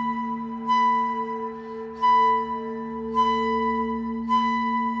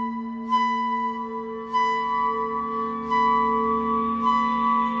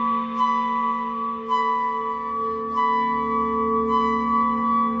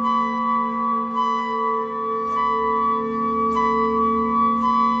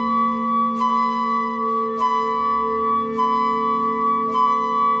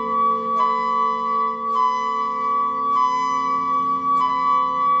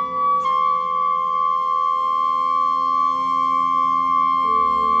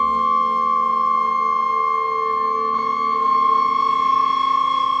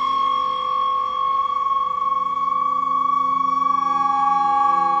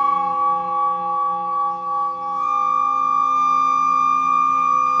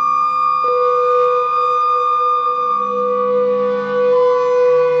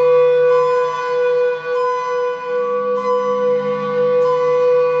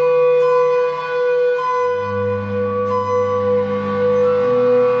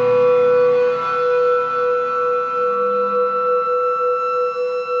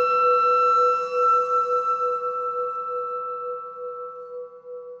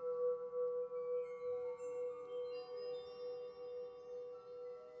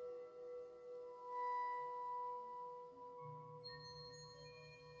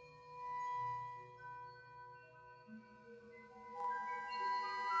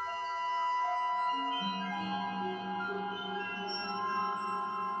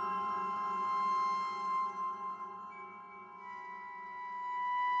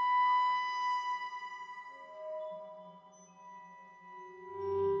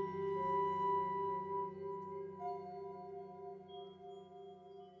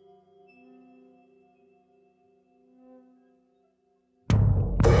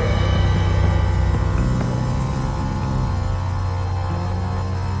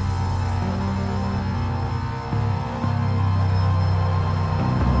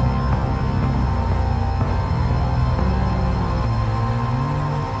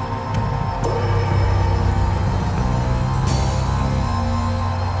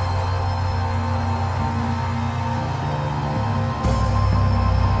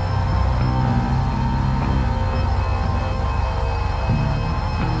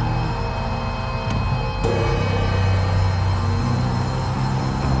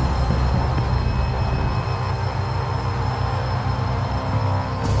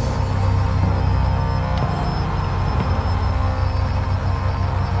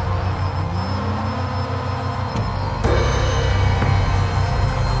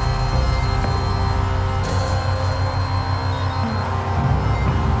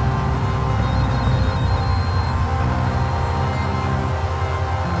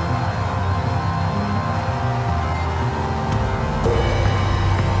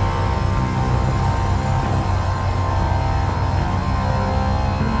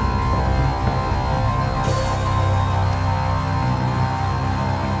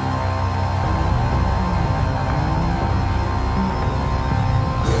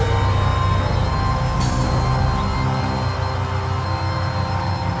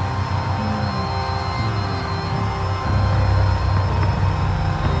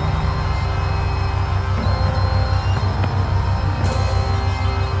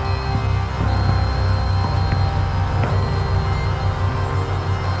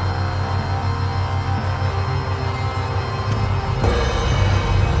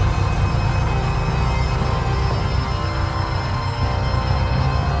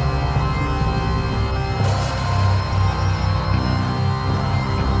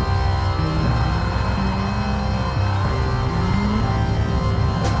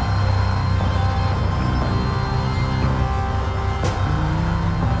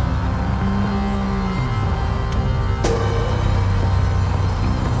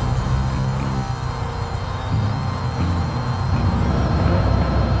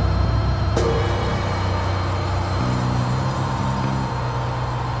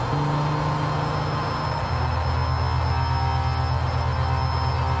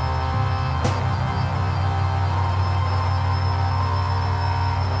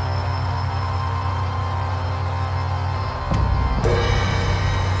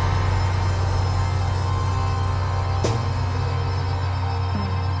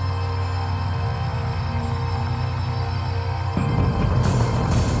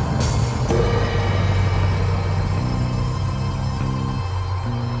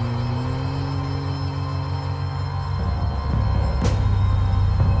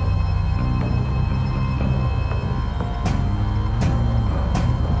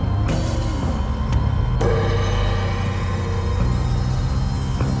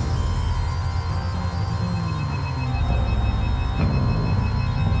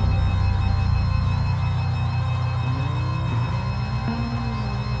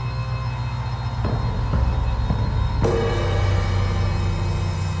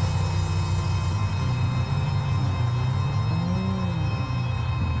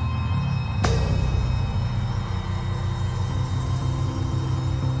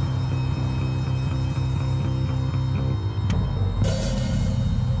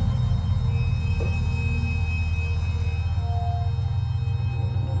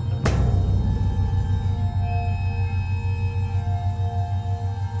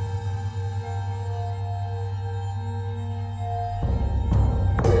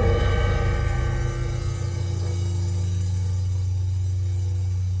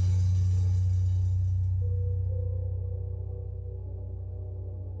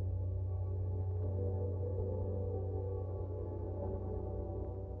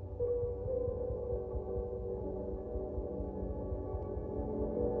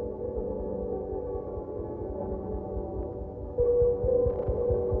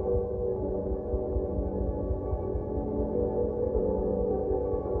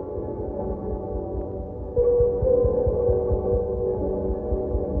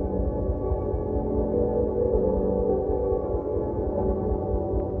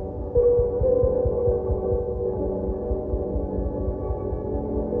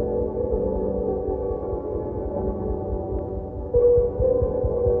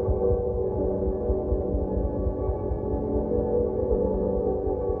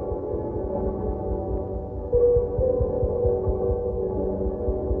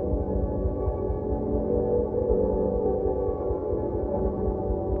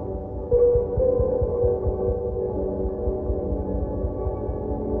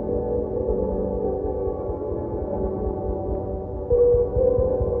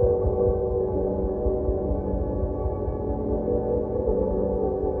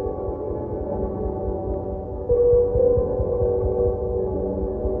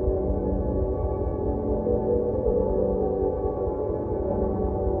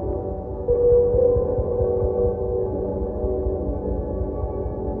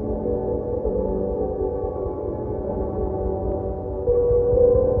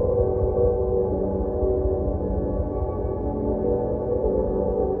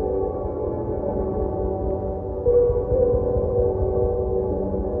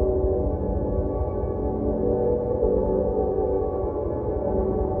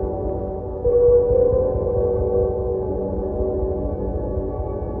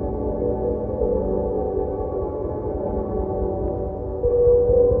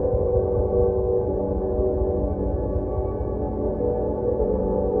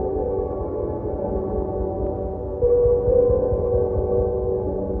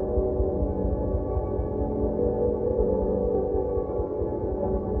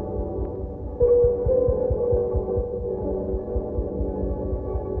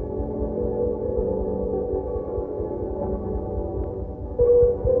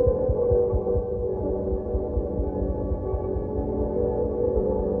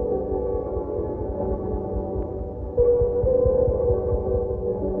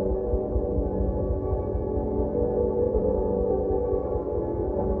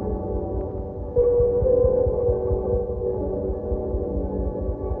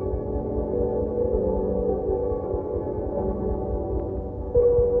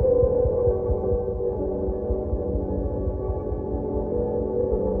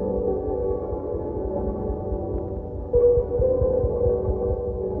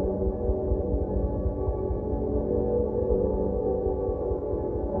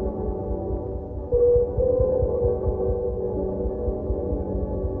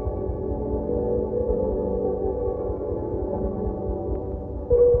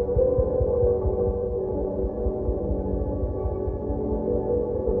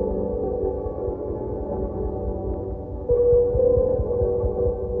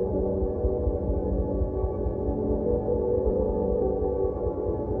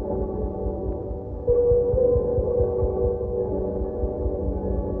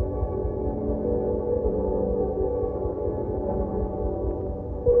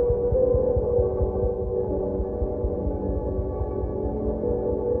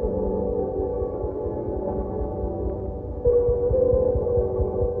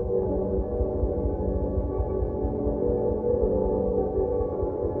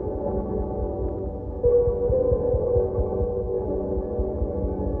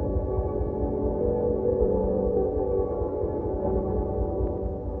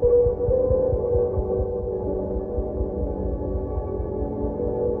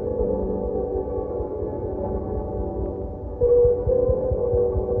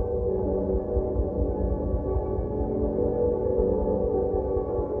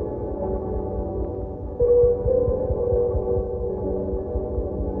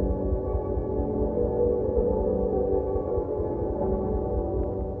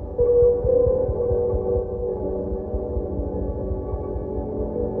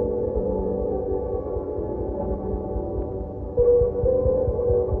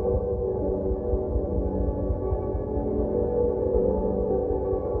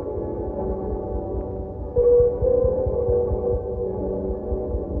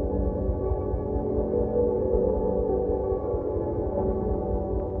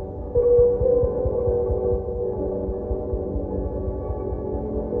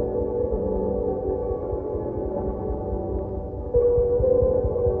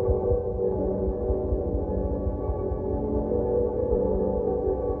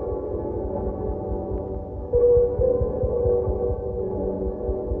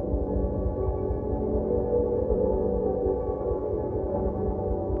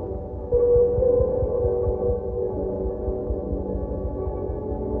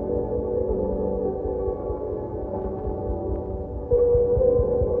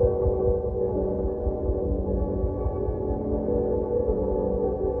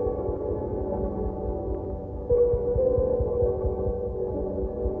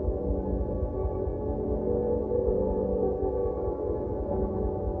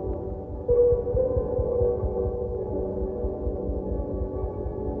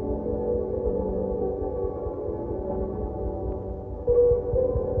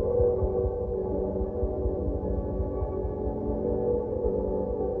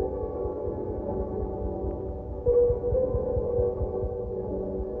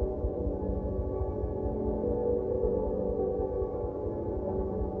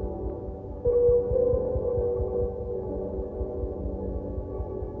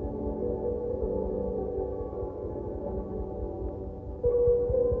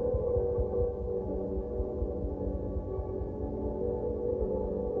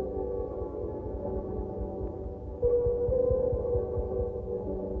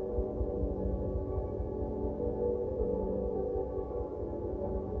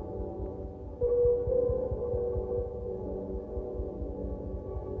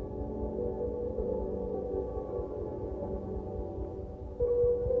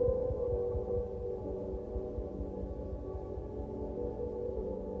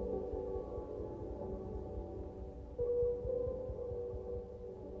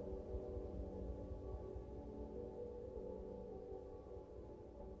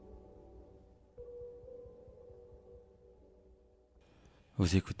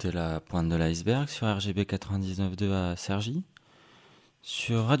 Vous écoutez la pointe de l'iceberg sur RGB 99.2 à Cergy,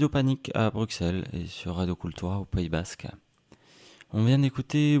 sur Radio Panique à Bruxelles et sur Radio Cultura au Pays Basque. On vient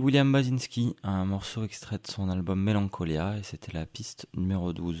d'écouter William Basinski, un morceau extrait de son album Mélancolia, et c'était la piste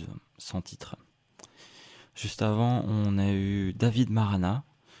numéro 12, sans titre. Juste avant, on a eu David Marana,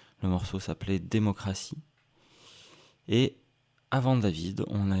 le morceau s'appelait Démocratie. Et avant David,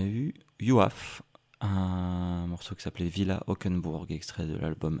 on a eu Youaf, un morceau qui s'appelait Villa Hockenburg, extrait de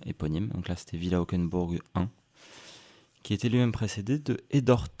l'album éponyme. Donc là, c'était Villa Hockenburg 1, qui était lui-même précédé de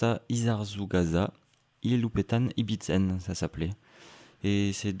Edorta Izarzugaza, Ilupetan Ibizen, ça s'appelait.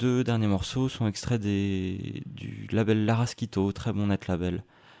 Et ces deux derniers morceaux sont extraits du label Larasquito, très bon net label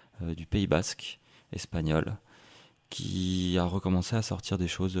du Pays Basque, espagnol, qui a recommencé à sortir des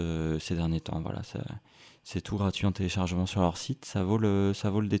choses ces derniers temps. Voilà, c'est tout gratuit en téléchargement sur leur site, ça vaut le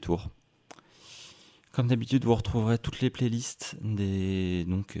détour. Comme d'habitude, vous retrouverez toutes les playlists des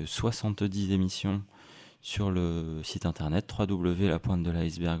 70 émissions sur le site internet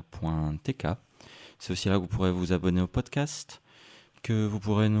www.lapointedeliceberg.tk. C'est aussi là que vous pourrez vous abonner au podcast, que vous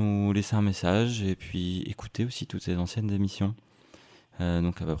pourrez nous laisser un message et puis écouter aussi toutes ces anciennes émissions.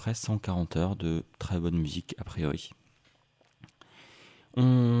 Donc à peu près 140 heures de très bonne musique a priori.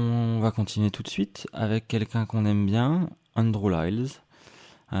 On va continuer tout de suite avec quelqu'un qu'on aime bien, Andrew Lyles,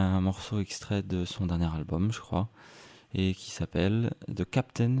 un morceau extrait de son dernier album, je crois, et qui s'appelle The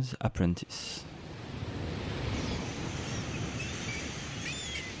Captain's Apprentice.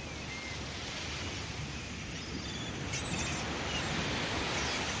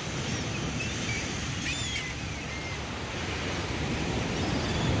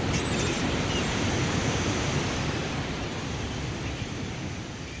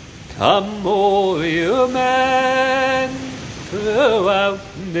 Come, all you men throughout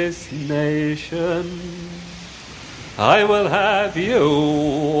this nation, I will have you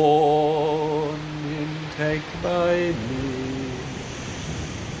warn and take by me.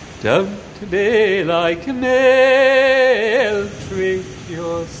 Don't be like me, treat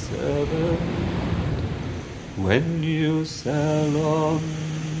your servant when you sail on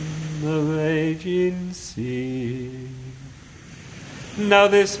the raging sea. Now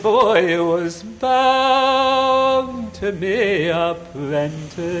this boy was bound to be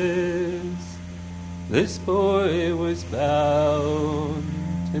apprentice. This boy was bound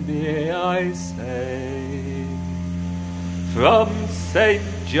to be, I say, from St.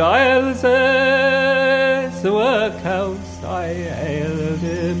 Giles's workhouse I hailed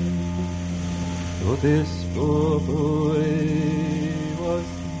him. For this poor boy was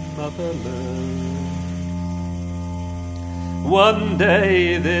motherless. One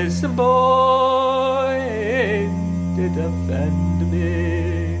day this boy did offend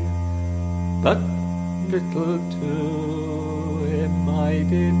me, but little to him I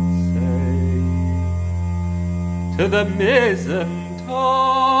did say. To the mizzen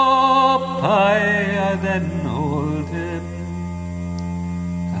top I then hauled him,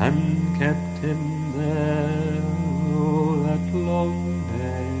 and kept him there all that long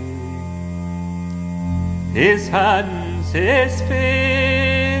day. His hands, his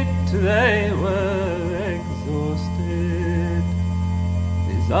feet, they were exhausted.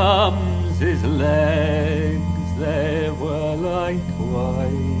 His arms, his legs, they were likewise.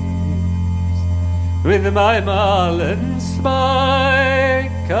 With my marlin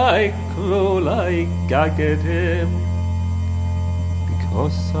spike I cruelly gagged him,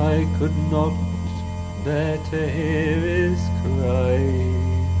 because I could not bear to hear his cries.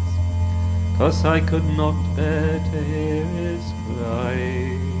 'Cause I could not bear to hear his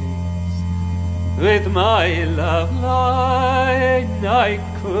cries. With my love line I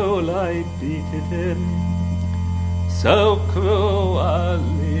cruelly beated him, so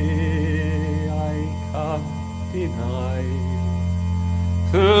cruelly I can't deny.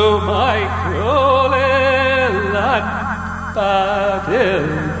 Through my cruel ill and bad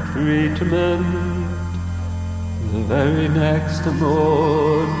ill-treatment, the very next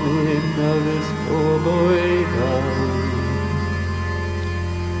morning this poor boy died.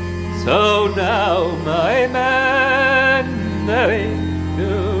 So now my men, they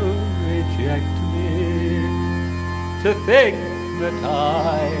do reject me, to think that I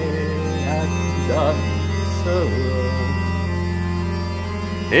had done so wrong.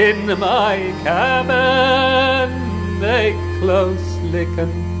 In my cabin they closely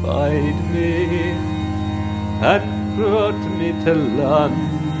confined me, and brought me to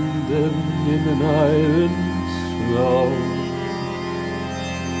London in an iron throng.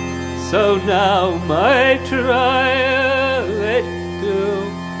 So now my trial it do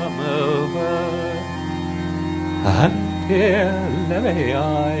come over, and here lay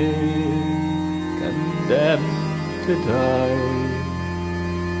I, condemned to die.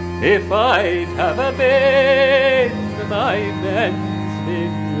 If I'd have a been my men's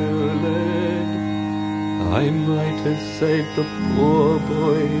invalid, I might have saved the poor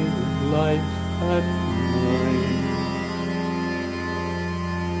boy's life and mine.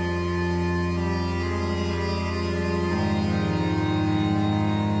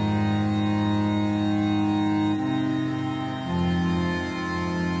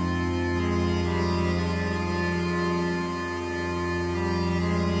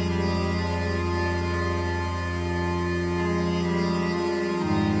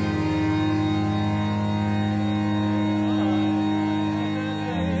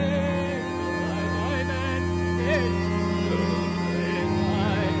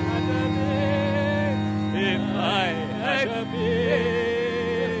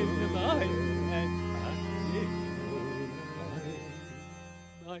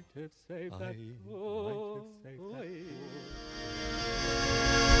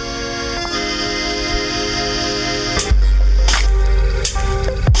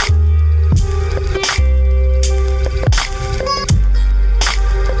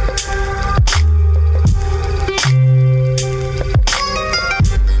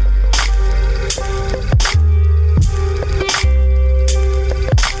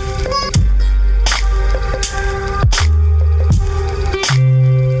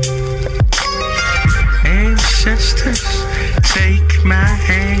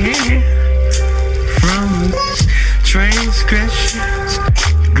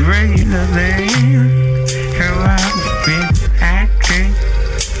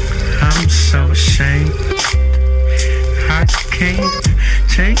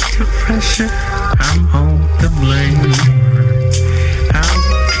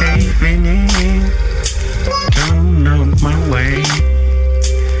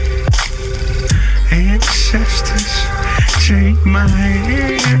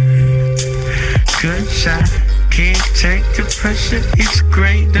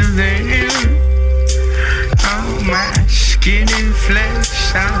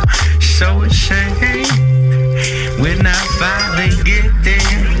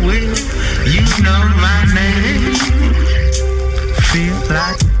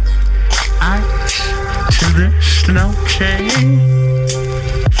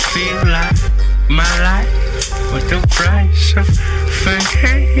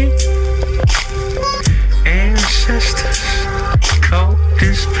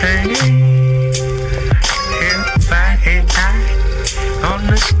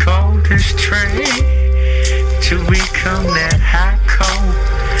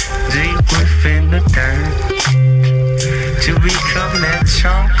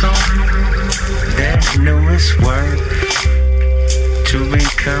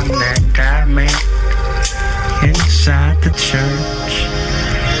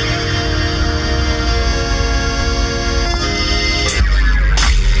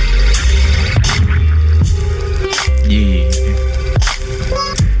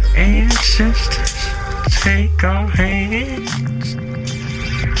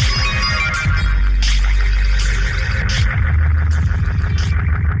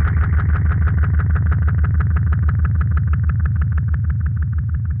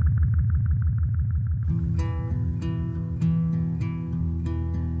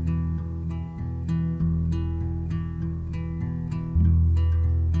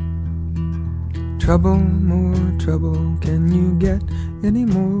 Trouble, more trouble, can you get any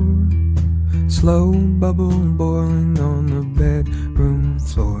more? Slow bubble boiling on the bedroom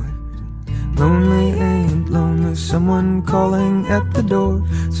floor. Lonely ain't lonely, someone calling at the door.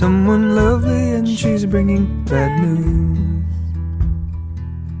 Someone lovely and she's bringing bad news.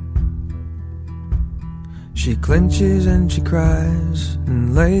 She clenches and she cries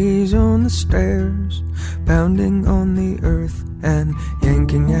and lays on the stairs, pounding on the earth and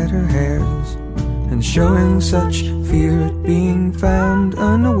yanking at her hairs, and showing such fear at being found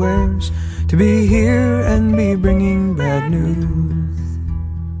unawares, to be here and be bringing bad news.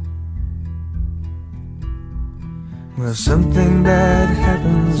 Well, something bad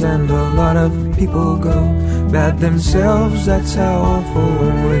happens and a lot of people go bad themselves, that's how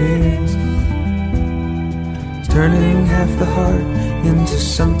awful it is. It's turning half the heart into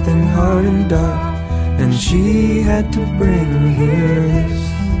something hard and dark, and she had to bring here this.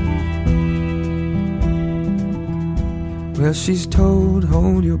 Well, she's told,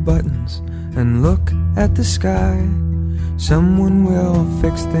 hold your buttons and look at the sky. Someone will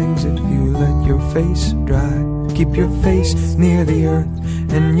fix things if you let your face dry. Keep your face near the earth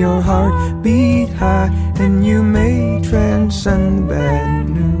and your heart beat high, and you may transcend the bad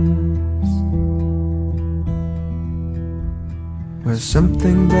news. Where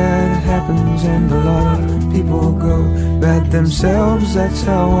something bad happens and a lot of people go bad themselves, that's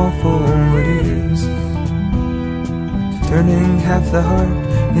how awful it is. Turning half the heart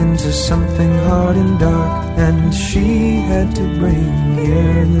into something hard and dark, and she had to bring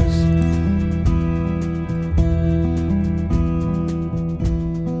here this.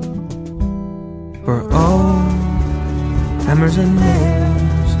 For all hammers and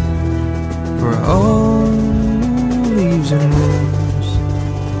nails, for all leaves and winds,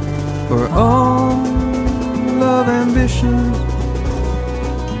 for all love ambitions,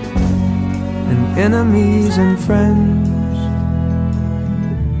 and enemies and friends.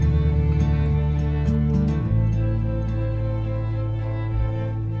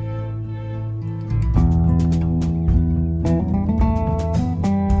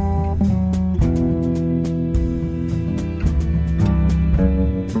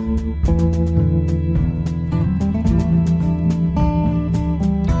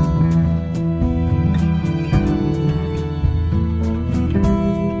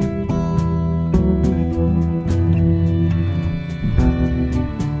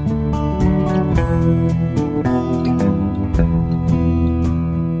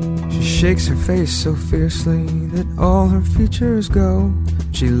 Shakes her face so fiercely that all her features go.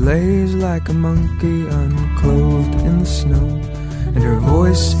 She lays like a monkey unclothed in the snow, and her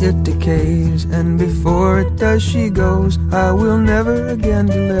voice it decays, and before it does she goes, I will never again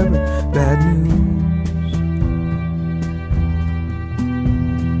deliver bad news.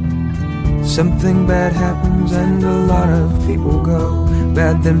 Something bad happens and a lot of people go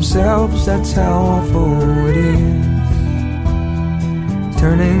bad themselves, that's how awful it is.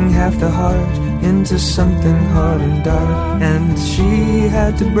 Turning half the heart into something hard and dark, and she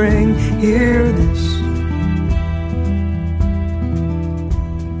had to bring here this.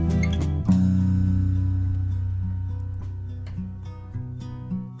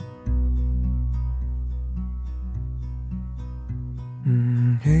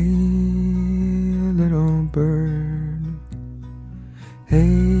 Hey, little bird. Hey,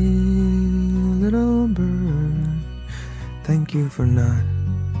 little bird. Thank you for not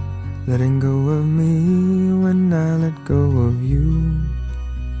letting go of me when I let go of you.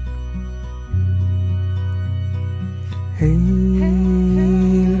 Hey,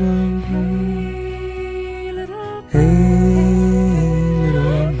 little bird. Hey,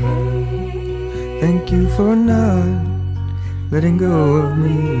 little bird. Thank you for not letting go of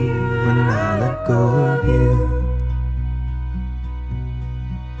me when I let go of you.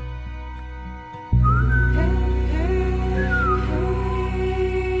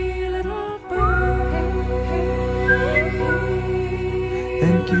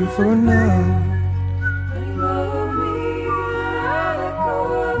 Thank you for now letting go of me when I let go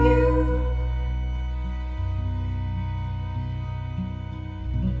of you.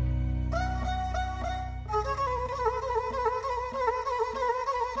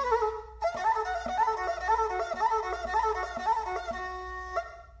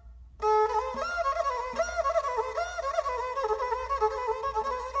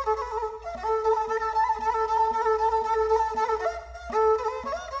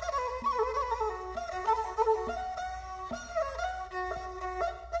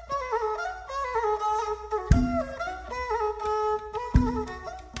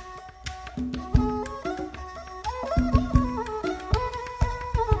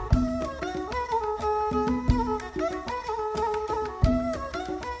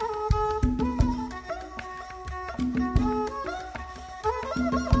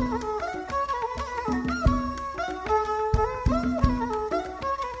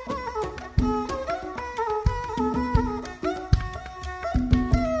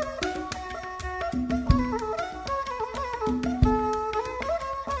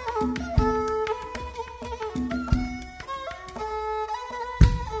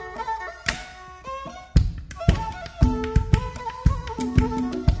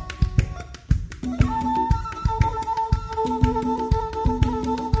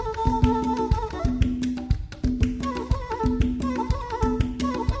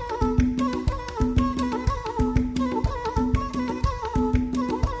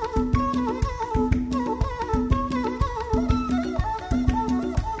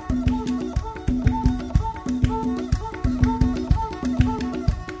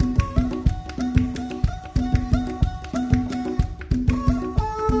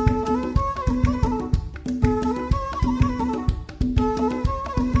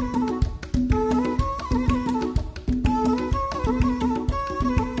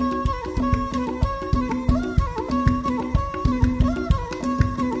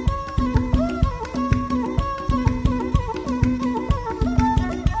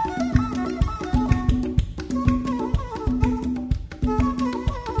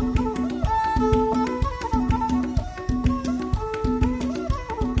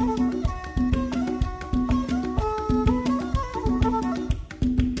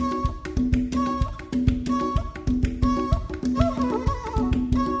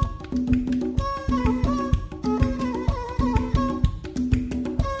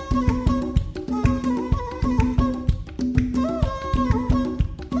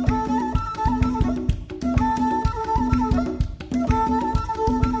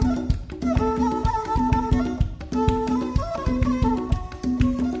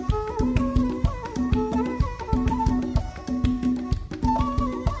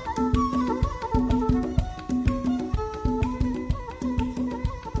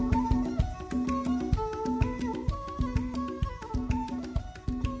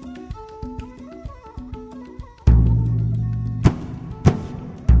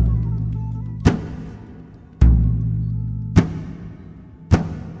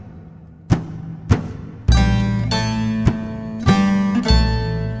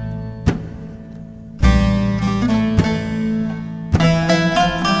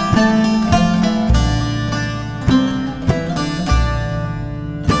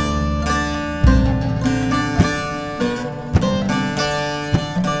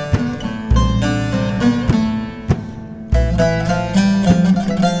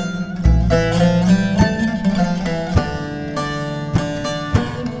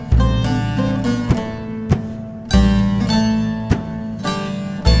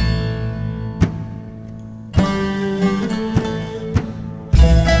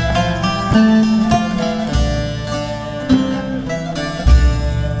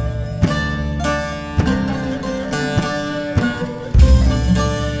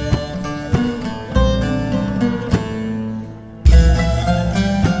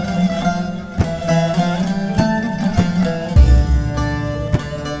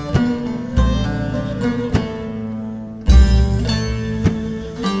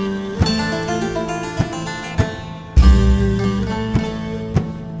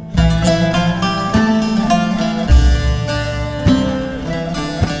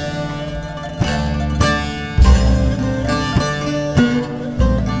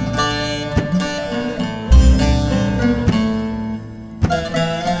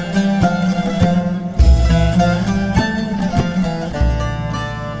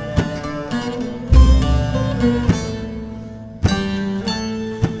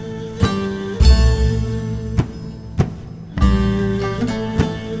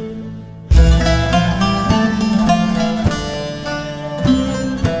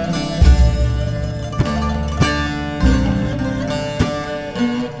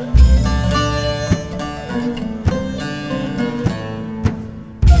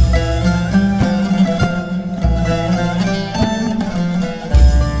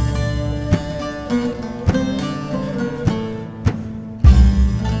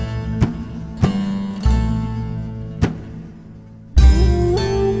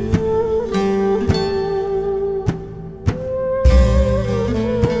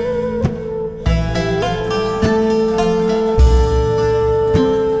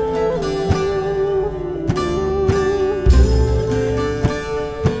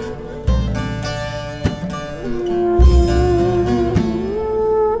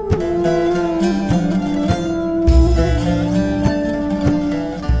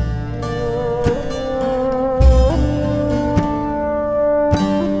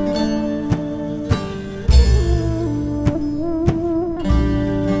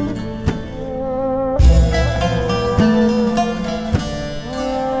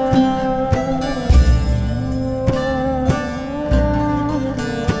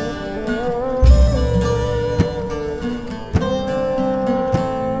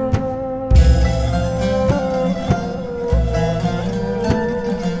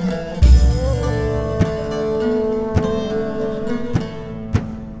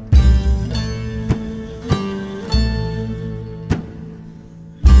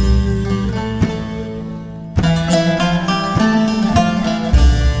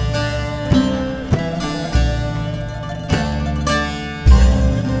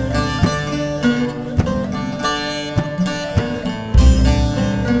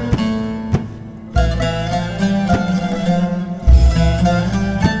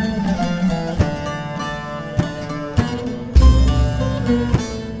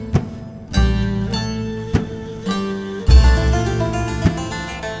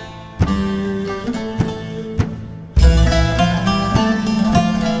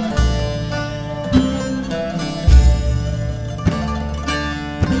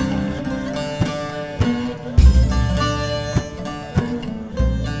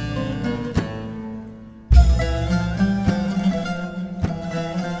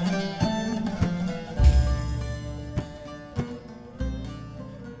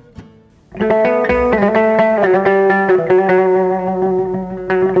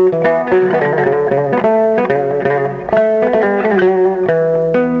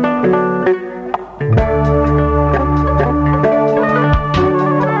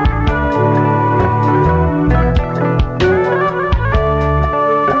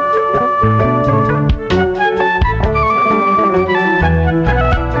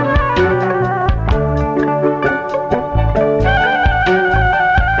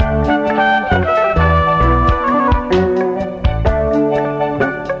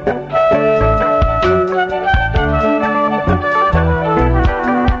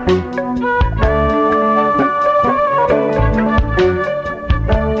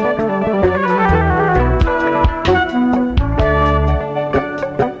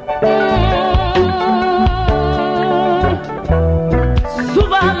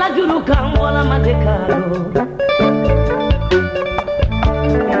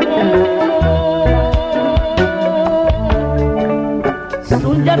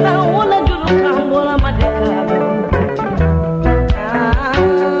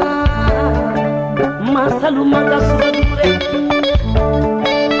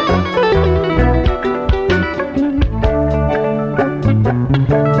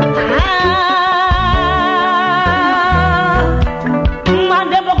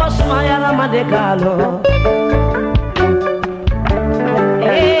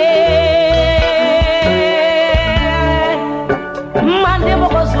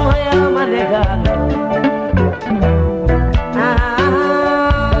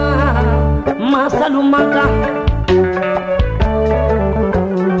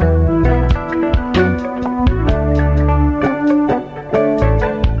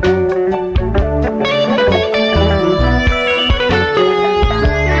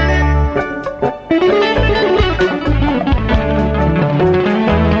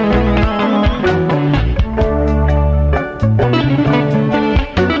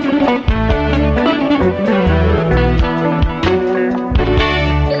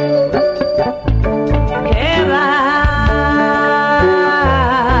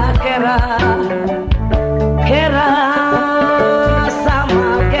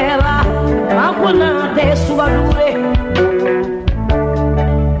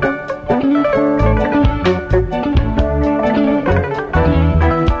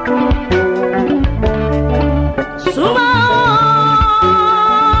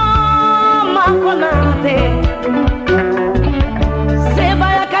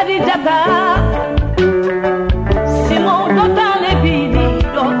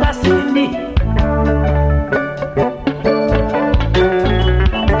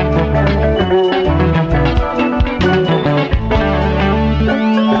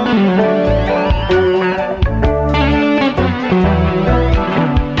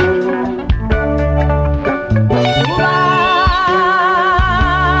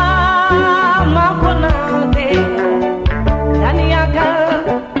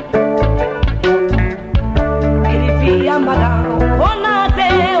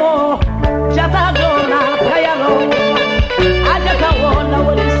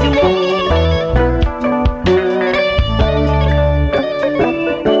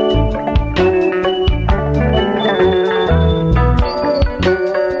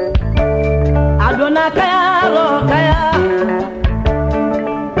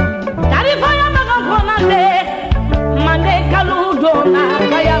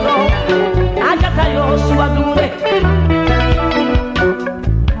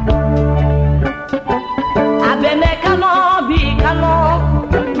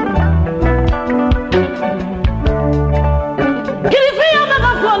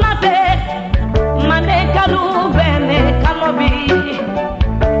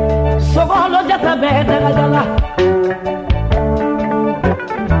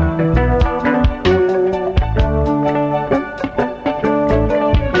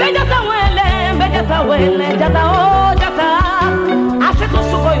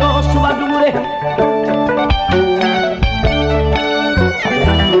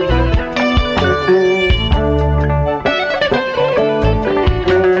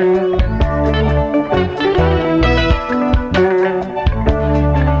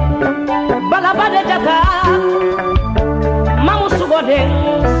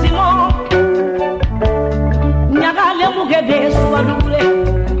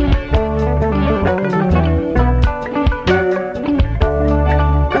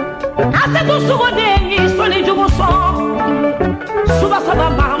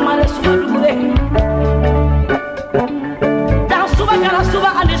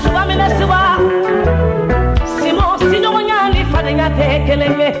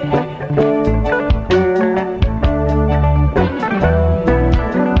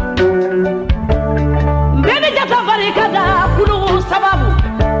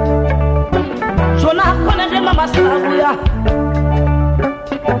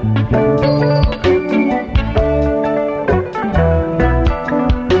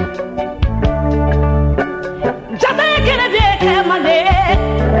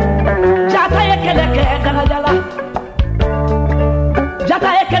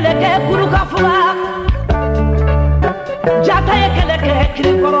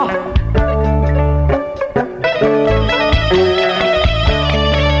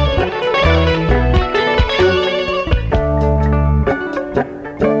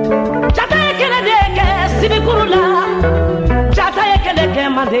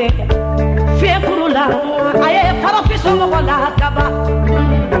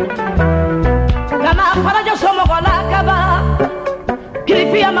 nana faraja somogola kaba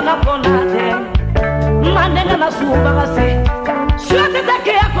kiripia magaponate mandenga na subagase suate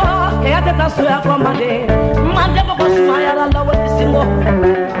take yako kayate tasu yako mande mande boko sumaya la lawo singo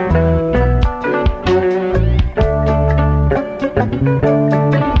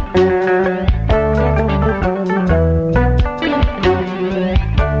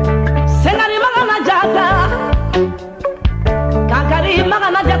senari magana jata kankari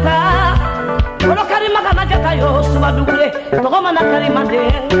magana jata Olo kari magana jata yo subadugure Toko mana kari mande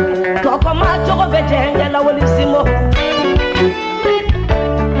Toko ma chogo bejenge la wali simo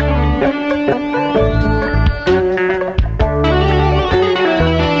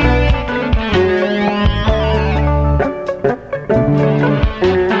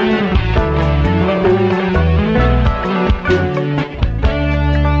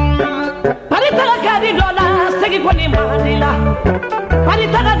Paritala kari dola segi koni mandila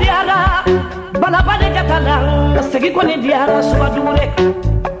Paritala diara Balabade jatala segi koni diara subadure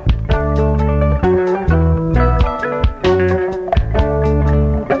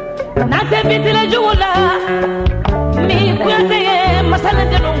Nate bitile jula mi kuyate masala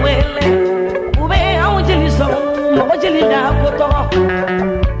de wele ube awjili so mo jili da koto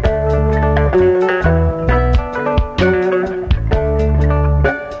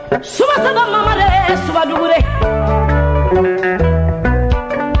Subasada mamare subadure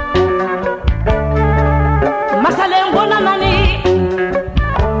Masale ngona nani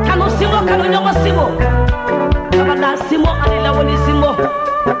kanu simo kanu nyogo simo kabada simo alila woni simo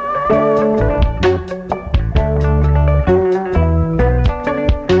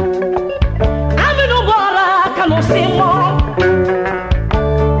Aminu bora kanu simo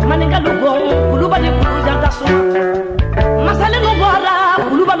maninga lugo kuluba ni kuluja tasu masale no bora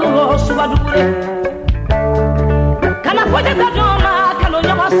kuluba no subadure kana foje tadona kanu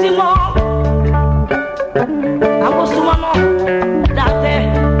nyogo simo Amo sumano date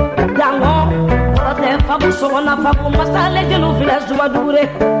dango rote fabu sona fabu masale de no village subadure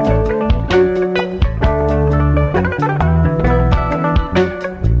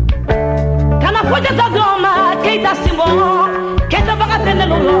Kana foje tadona keita simo keita bagatene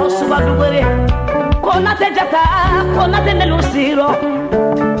no subadure kona te jata kona te ne lusiro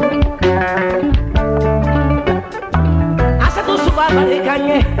Asa tu subabare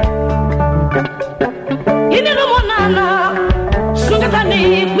kanye Ini no monana sungatani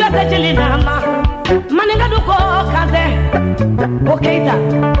kuyata jelinama maninga duko kante okeita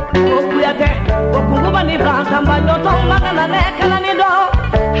okuyate okunguba ni bantamba nyoto magana ne kala ni do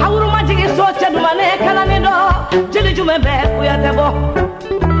hawru majigi soche duma ne kala ni do jeli jume be kuyate bo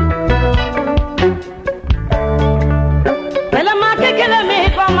Kela make kele mi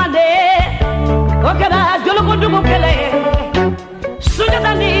komande okera jolo kundugu kele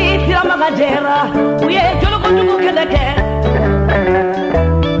Sungatani tira magajera uye jolo kundugu kele ke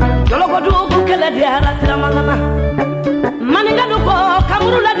Jolo kundugu kele diara tira magana Maninga duko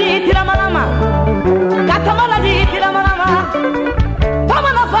kamuru la di tira magama Katama la di tira magama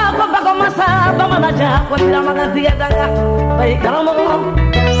Bamana fa kwa bako masa Bamana ja kwa tira magati ya danga Bayi karamo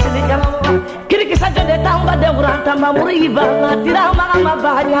Sili karamo Kiriki sajo de tamba de uranta Mamuri ibanga tira magama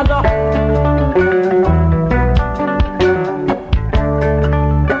bahanyado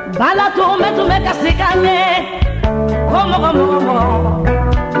Bala tume kasikanye Komo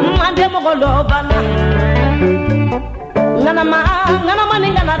Mande mogolo bana Ngana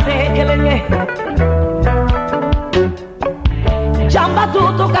maninga na tekelenye Jamba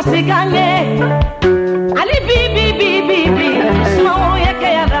tutu kasikanye Ali bi Smauro yeke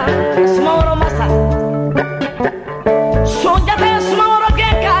yada Smauro masa Sonjate smauro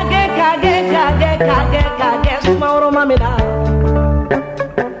geka Smauro mamina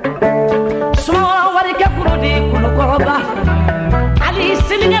Smauro warike kurudi kulukoroba Ali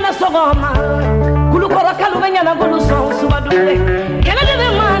silingana sogoma kulukoro kalubenya na gulu so subadule kelele de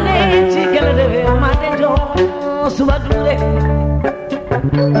mane chi kelele de mane jo subadule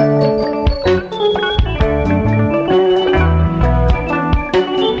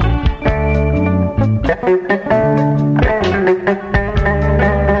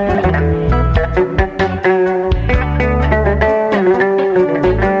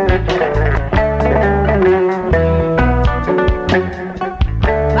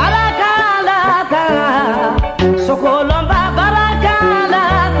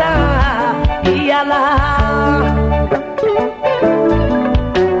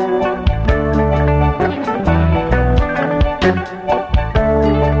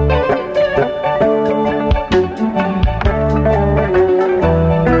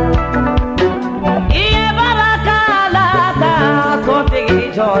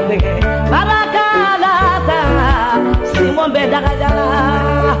Baraka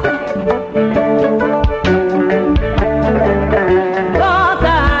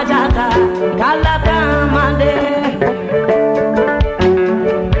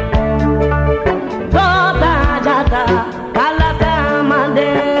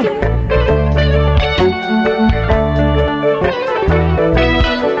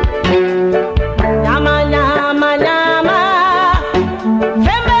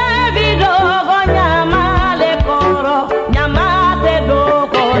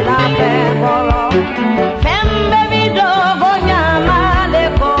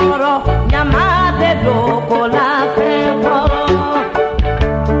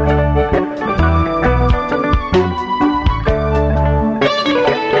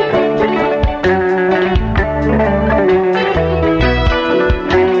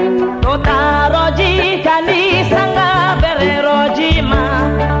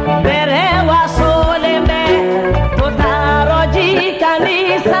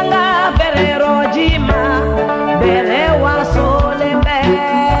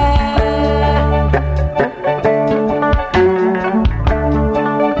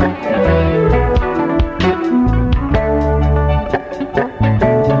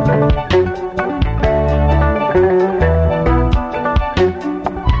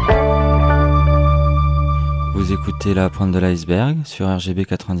Vous écoutez La Pointe de l'iceberg sur RGB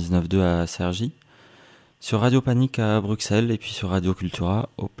 99.2 à Cergy, sur Radio Panique à Bruxelles et puis sur Radio Cultura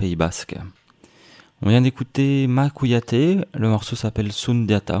au Pays Basque. On vient d'écouter Makuyate, le morceau s'appelle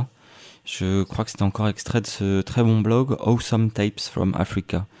Sundiata. Je crois que c'était encore extrait de ce très bon blog Awesome Tapes from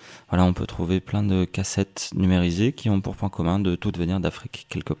Africa. Voilà, on peut trouver plein de cassettes numérisées qui ont pour point commun de toutes venir d'Afrique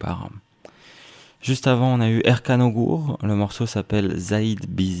quelque part. Juste avant, on a eu Erkan Ogur, le morceau s'appelle Zaid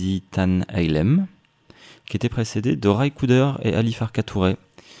Bizi Tan Ailem, qui était précédé de Ray Cooder et Ali Farka Touré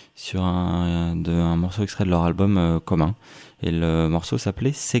sur un morceau extrait de leur album commun. Et le morceau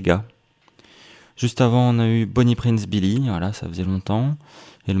s'appelait Sega. Juste avant, on a eu Bonnie Prince Billy, voilà, ça faisait longtemps.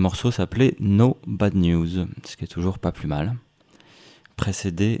 Et le morceau s'appelait No Bad News, ce qui est toujours pas plus mal.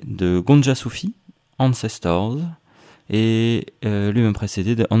 Précédé de Gonja Soufi, Ancestors, et lui-même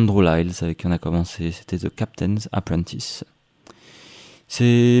précédé de Andrew Lyles, avec qui on a commencé, c'était The Captain's Apprentice.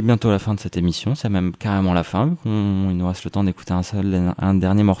 C'est bientôt la fin de cette émission, c'est même carrément la fin, il nous reste le temps d'écouter un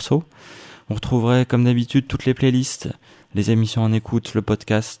dernier morceau. On retrouverait comme d'habitude toutes les playlists, les émissions en écoute, le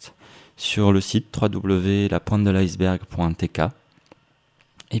podcast, sur le site www.lapointedeliceberg.tk.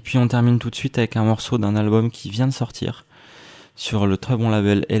 Et puis on termine tout de suite avec un morceau d'un album qui vient de sortir sur le très bon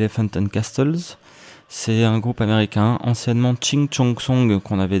label Elephant and Castles. C'est un groupe américain, anciennement Ching Chong Song,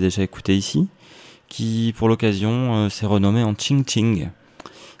 qu'on avait déjà écouté ici, qui pour l'occasion s'est renommé en Ching Ching.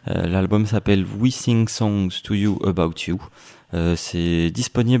 L'album s'appelle We Sing Songs to You About You. C'est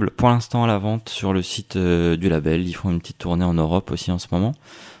disponible pour l'instant à la vente sur le site du label. Ils font une petite tournée en Europe aussi en ce moment.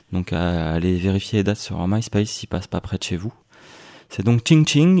 Donc allez vérifier les dates sur MySpace s'ils passent pas près de chez vous. C'est donc Ching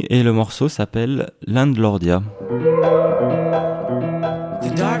Ching et le morceau s'appelle Landlordia. The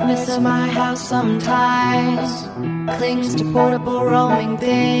darkness of my house sometimes clings to portable roaming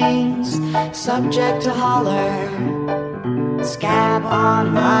things, subject to holler, scab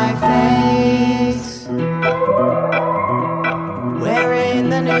on my face, wearing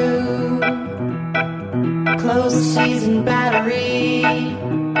the new closed season battery,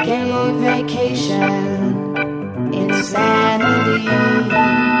 gay vacation, insanity.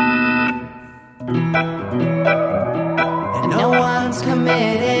 And no one's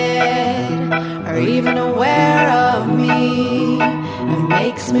committed or even aware of me. It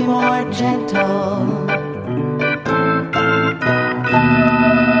makes me more gentle.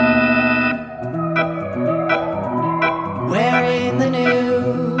 Wearing the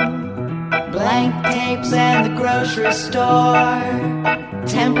new blank tapes and the grocery store,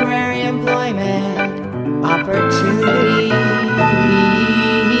 temporary employment opportunities.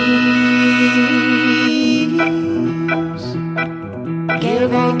 Gay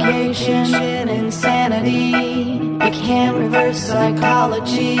vacation, insanity. You can't reverse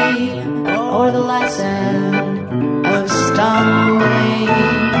psychology or the lesson of stumbling.